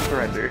 I don't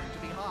surrender. To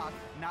be hard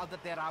now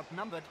that they're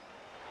outnumbered.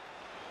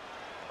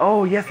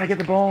 Oh, yes, I get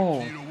the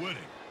ball. Key to winning, which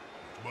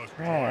must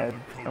Rad.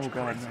 drive Oh Coach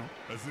god, crazy,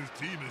 no. as his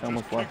team is I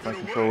almost just lost my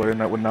kicking controller, away.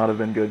 and that would not have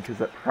been good, because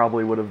that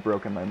probably would have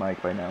broken my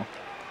mic by now.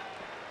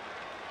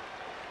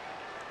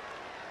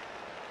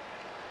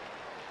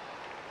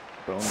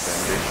 Bone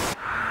Bender.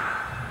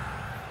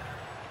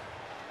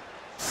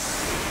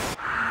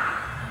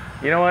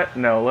 You know what?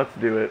 No, let's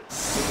do it.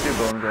 Let's do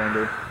Bone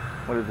Grinder.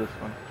 What is this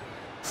one?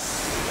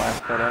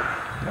 Last setup?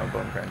 No,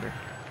 Bone Grinder.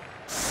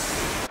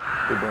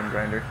 Do Bone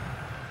Grinder.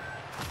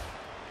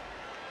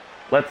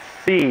 Let's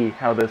see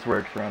how this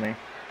works, Ronnie.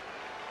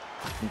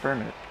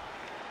 Confirm it.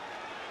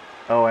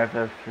 Oh, I have to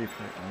have 3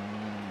 play.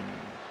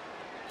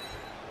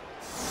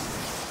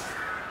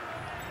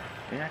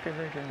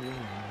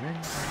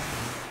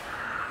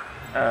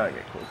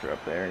 Get closer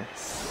up there.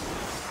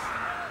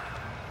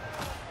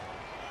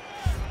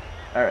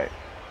 Alright.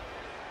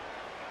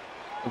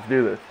 Let's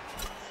do this.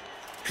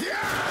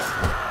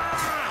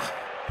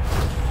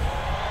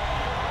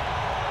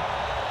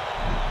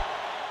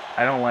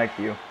 I don't like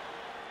you.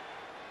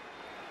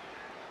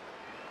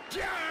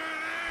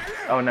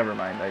 Oh, never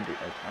mind.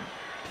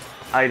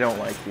 I don't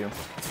like you.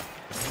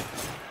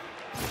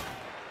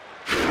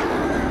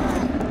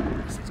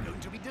 This is going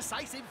to be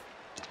decisive.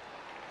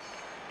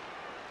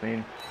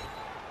 Clean.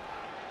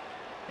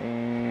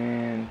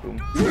 And boom.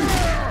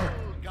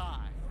 Guy.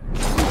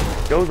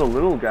 Go the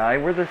little guy.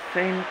 We're the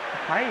same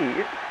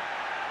height.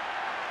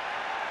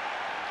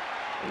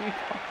 What are you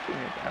talking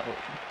about?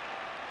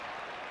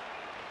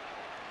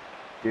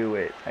 Do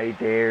it. I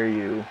dare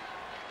you.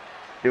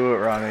 Do it,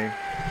 Ronnie.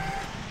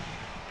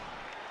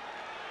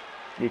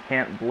 You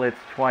can't blitz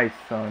twice,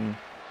 son.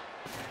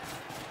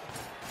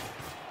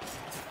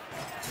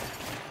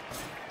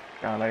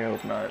 God, I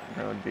hope not.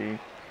 That would be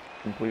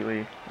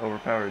completely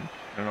overpowered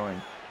and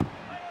annoying.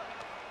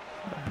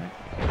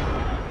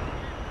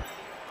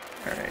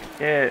 Alright,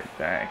 get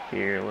back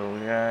here, little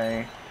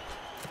guy.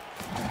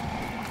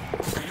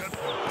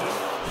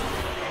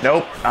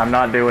 Nope, I'm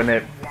not doing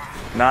it.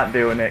 Not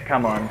doing it,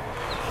 come on.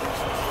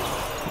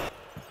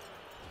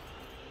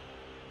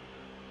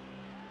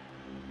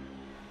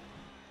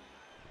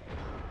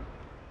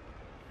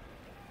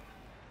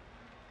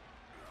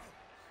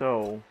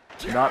 So,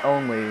 not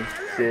only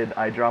did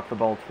I drop the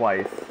ball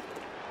twice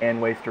and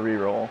waste a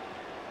reroll,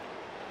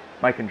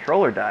 my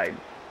controller died.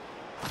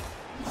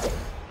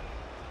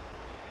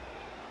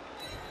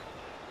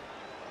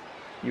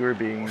 You were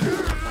being...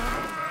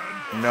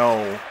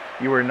 No,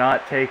 you were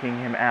not taking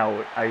him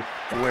out, I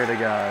swear to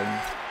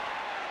God.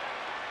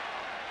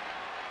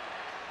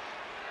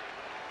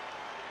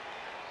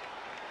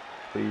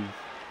 Please.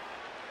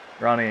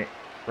 Ronnie,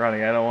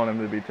 I don't want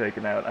him to be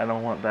taken out. I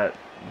don't want that.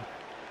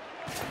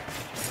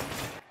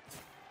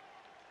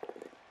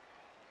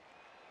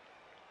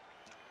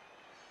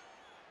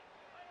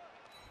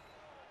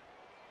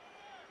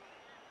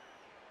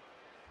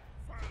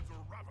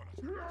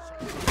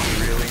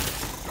 Really?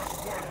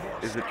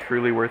 Is it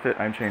truly worth it?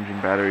 I'm changing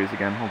batteries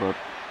again. Hold up.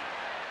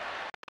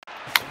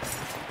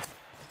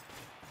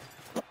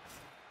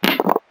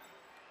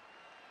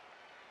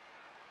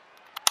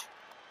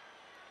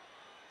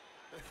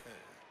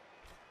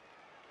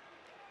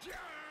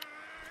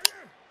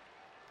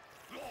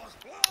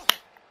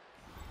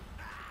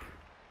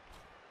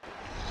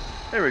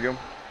 There we go.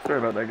 Sorry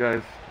about that,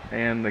 guys.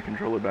 And the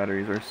controller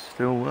batteries are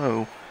still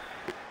low.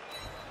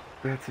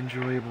 That's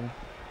enjoyable.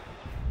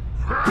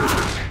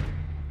 Oh.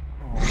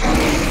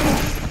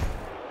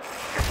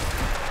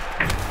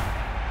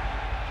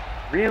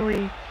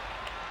 Really?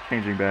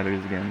 Changing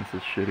batteries again,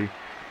 this is shitty.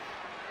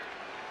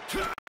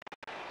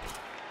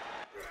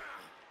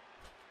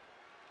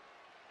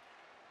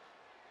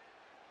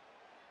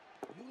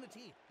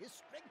 Unity is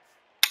strength.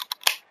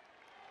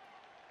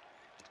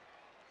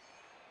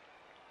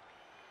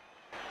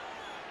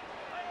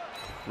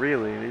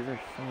 Really? These are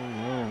so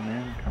low,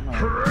 man. Come on.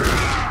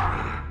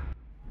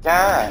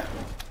 God.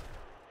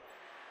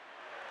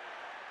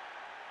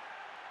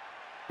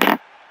 Come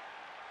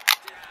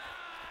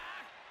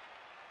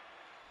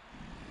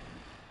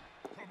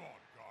on,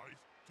 guys.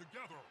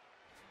 Together.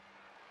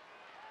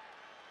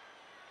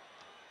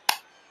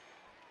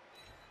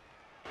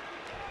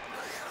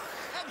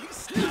 And he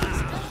still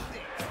is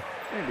nothing.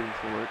 Maybe this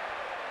will work.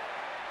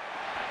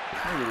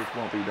 Maybe this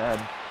won't be bad.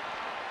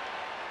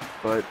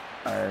 But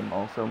I'm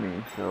also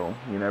me, so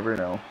you never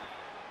know.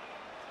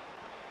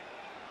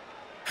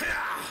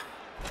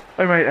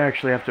 I might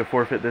actually have to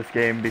forfeit this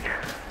game because...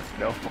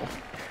 No.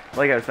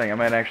 Like I was saying, I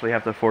might actually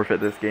have to forfeit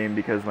this game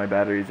because my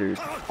batteries are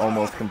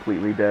almost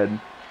completely dead.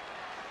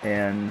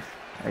 And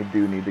I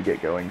do need to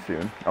get going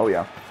soon. Oh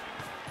yeah.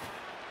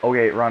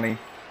 Okay, Ronnie.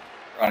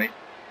 Ronnie.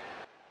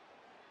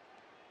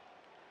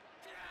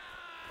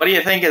 What do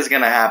you think is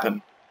gonna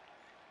happen?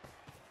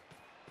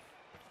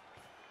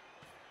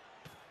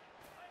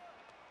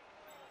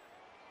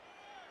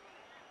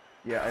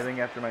 Yeah, I think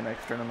after my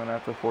next turn I'm gonna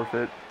have to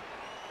forfeit.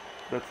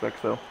 That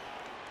sucks though.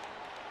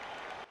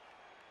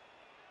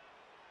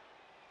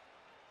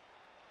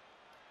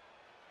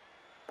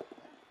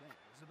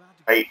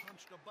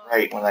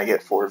 Right when I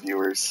get 4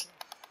 viewers.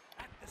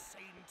 At the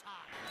same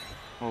time.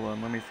 Hold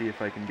on, let me see if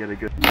I can get a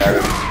good... Moved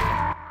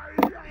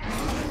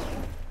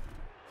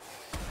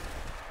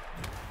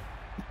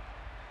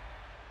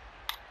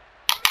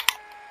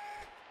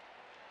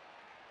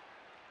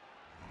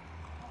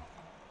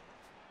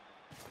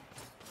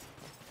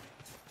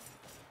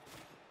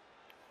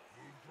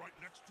right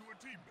next to a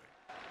teammate.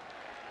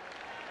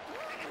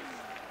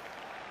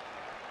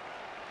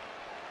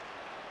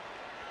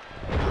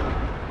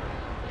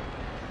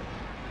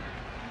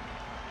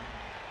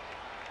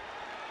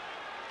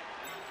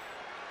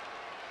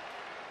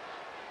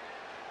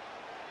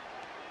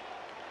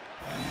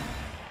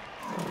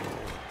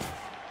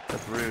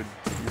 That's rude.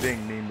 You're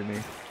being mean to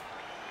me.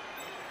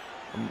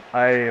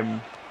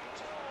 I'm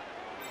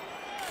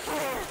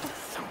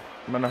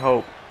gonna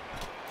hope.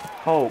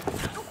 Hope.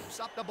 Scoops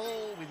up the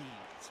ball with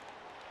ease.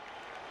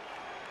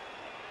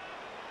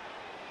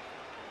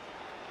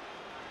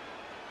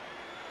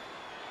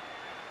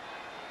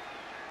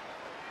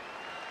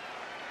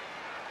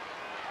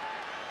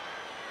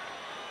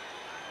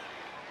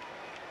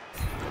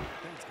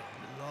 That's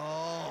going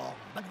long.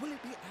 But will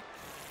it be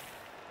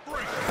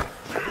Break it.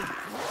 Time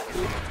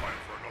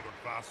for another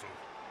glass of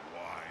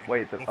wine.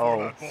 Wait, before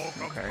oh, that ball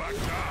comes okay. back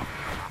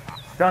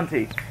down.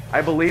 Stunty,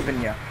 I believe in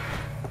you.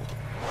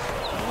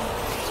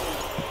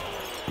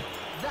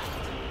 that,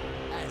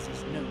 as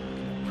is known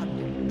in the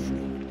pundit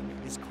trade,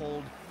 is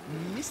called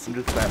missing.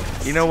 I'm just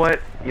mad. You know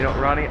what? You know,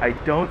 Ronnie, I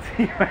don't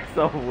see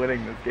myself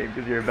winning this game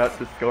because you're about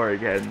to score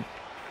again.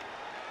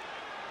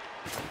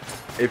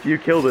 If you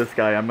kill this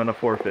guy, I'm gonna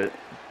forfeit.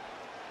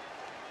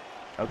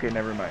 Okay,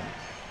 never mind.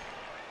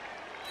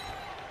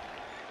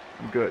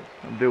 I'm good.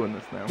 I'm doing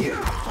this now.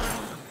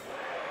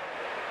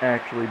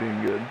 Actually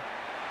doing good.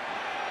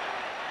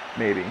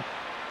 Maybe.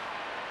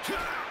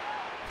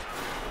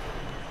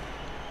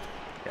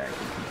 Yeah, I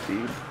can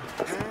concede.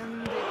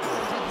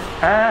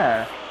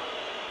 Ah!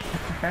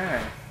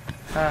 Ha!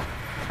 Ha!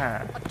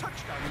 Ha! A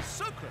touchdown is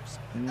so close.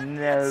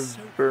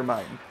 Never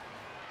mind.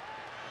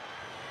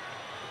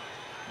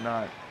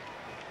 Not.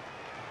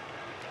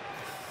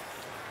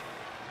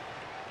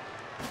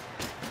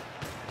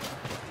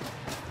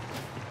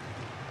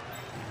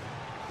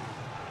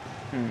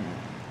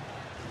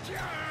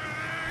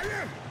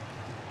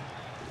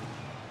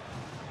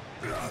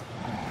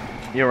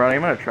 Yo, Ronnie,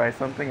 I'm gonna try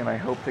something and I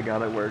hope to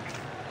God it works.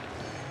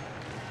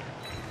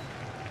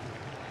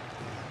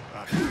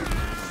 That's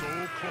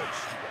so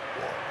close.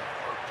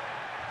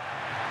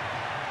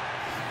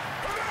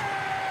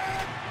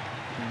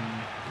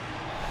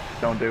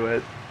 Don't do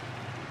it.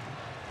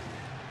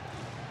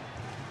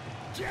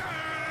 Okay.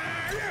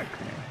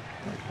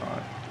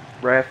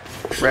 Ref,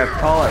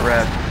 call it,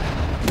 ref.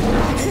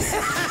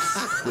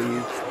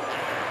 Please.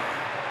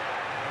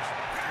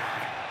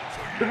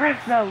 The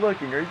ref's not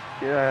looking, right?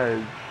 Yeah,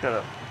 shut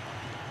up.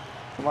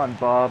 Come on,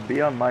 Bob,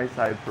 be on my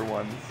side for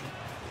once.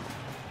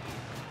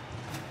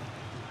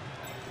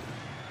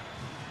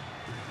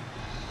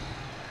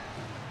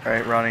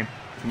 Alright, Ronnie,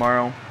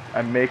 tomorrow,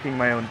 I'm making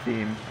my own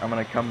team. I'm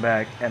gonna come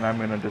back, and I'm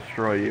gonna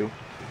destroy you.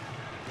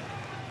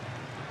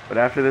 But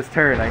after this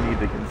turn, I need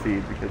to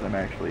concede, because I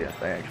actually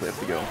have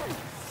to go.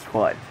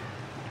 But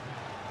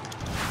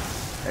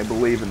I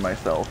believe in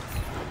myself.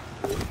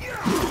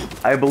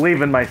 I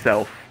believe in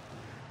myself.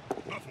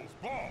 Leffels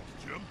balls,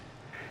 Jim.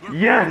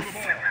 Yes!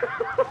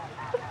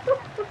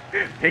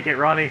 Take it,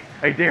 Ronnie.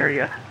 I dare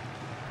ya.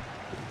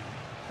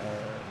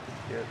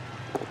 Yep.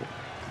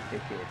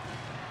 Take it.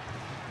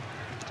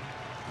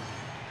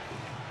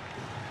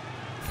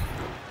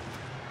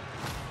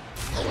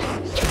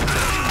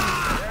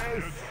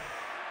 Yes!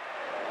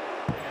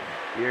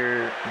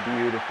 You're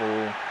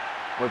beautiful.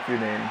 What's your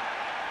name?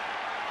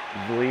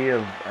 Zlee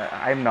of...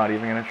 I'm not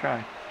even gonna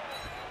try.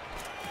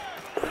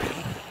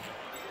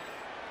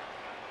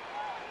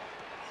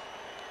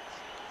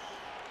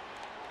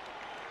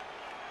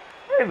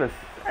 I have a...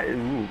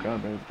 Ooh,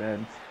 God, that was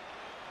bad.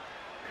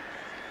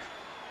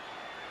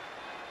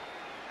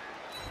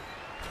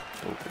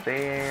 Over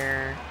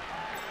there.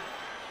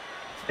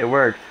 It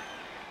worked.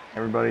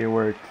 Everybody, it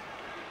worked.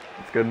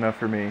 It's good enough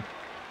for me.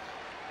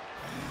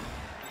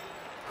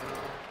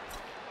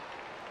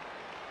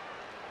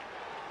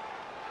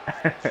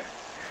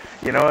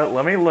 You know what?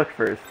 Let me look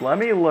first. Let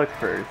me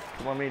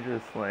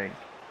just, like...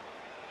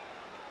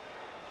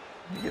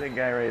 Let me get a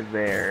guy right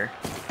there.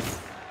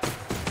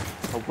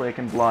 Hopefully I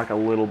can block a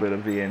little bit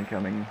of the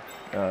incoming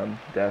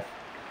death.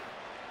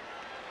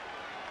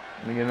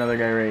 Let me get another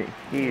guy right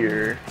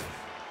here.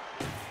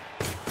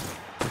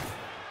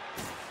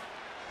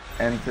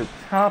 And to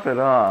top it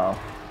off...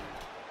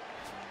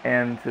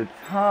 the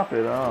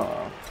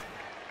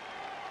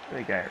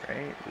guy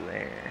right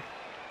there.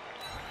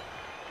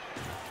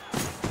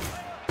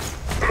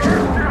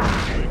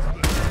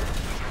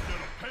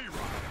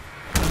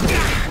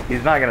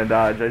 He's not gonna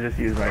dodge, I just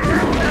used my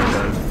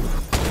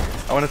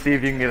reroll. I wanna see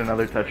if you can get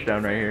another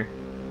touchdown right here.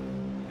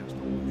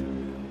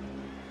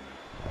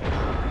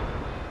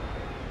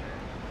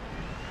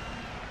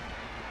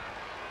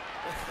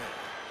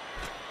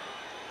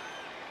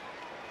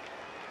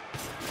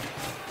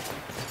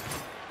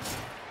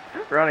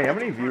 Ronnie, how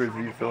many viewers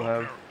do you still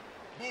have?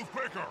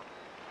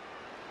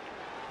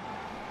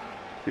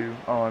 Two.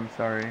 Oh, I'm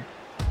sorry.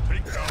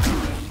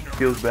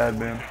 Feels bad,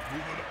 man.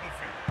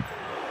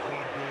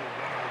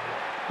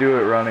 Do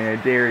it, Ronnie. I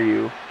dare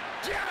you.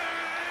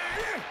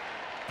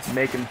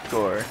 Make him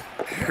score.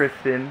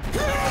 Tristan. Well,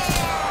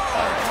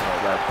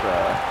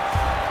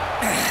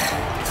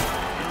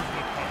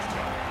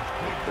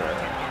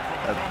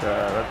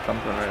 that's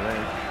something right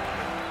there.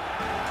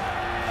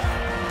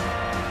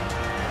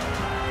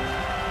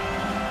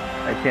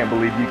 I can't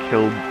believe you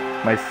killed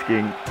my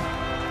skink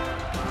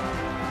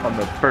on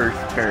the first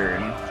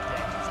turn.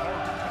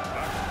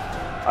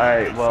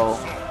 Alright, well,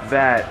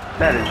 that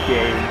is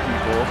game,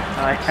 people.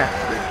 I have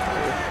to go.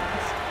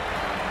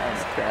 I'm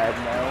sad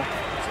now.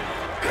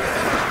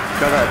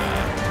 Shut up.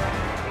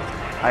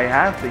 I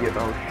have to get...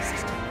 Oh,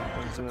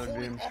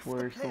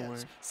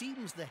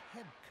 seems the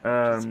head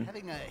coach is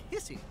having a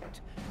hissy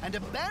fit and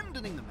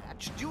abandoning the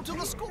match due to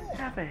the score.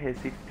 Have a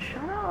hissy...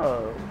 Shut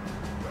up.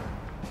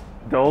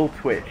 Dull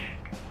twitch.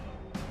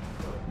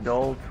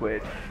 Dull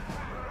twitch.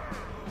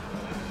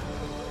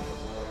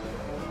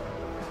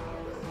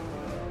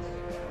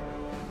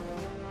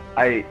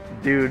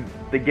 Dude,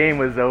 the game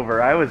was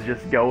over. I was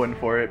just going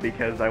for it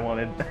because I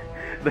wanted...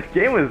 The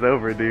game was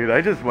over, dude.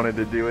 I just wanted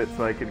to do it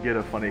so I could get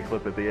a funny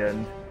clip at the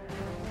end.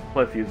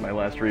 Plus use my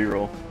last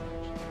reroll.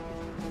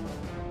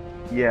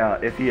 Yeah,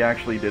 if he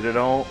actually did it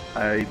all,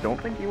 I don't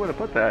think he would have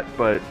put that,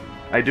 but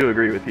I do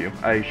agree with you.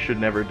 I should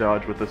never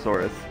dodge with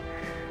Thesaurus.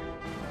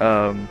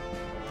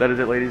 That is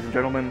it, ladies and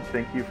gentlemen.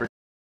 Thank you for...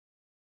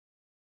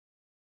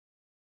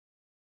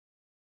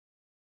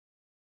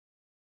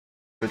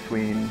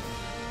 Between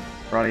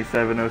Ronnie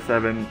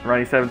 707,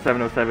 Ronnie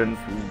 7707's...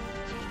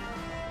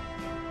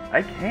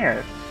 I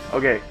can't.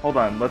 Okay, hold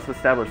on. Let's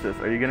establish this.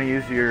 Are you gonna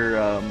use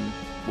your,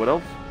 Wood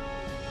Elves?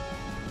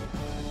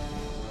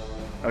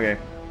 Okay.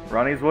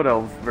 Ronnie's Wood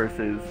Elves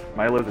versus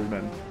my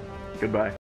Lizardmen. Goodbye.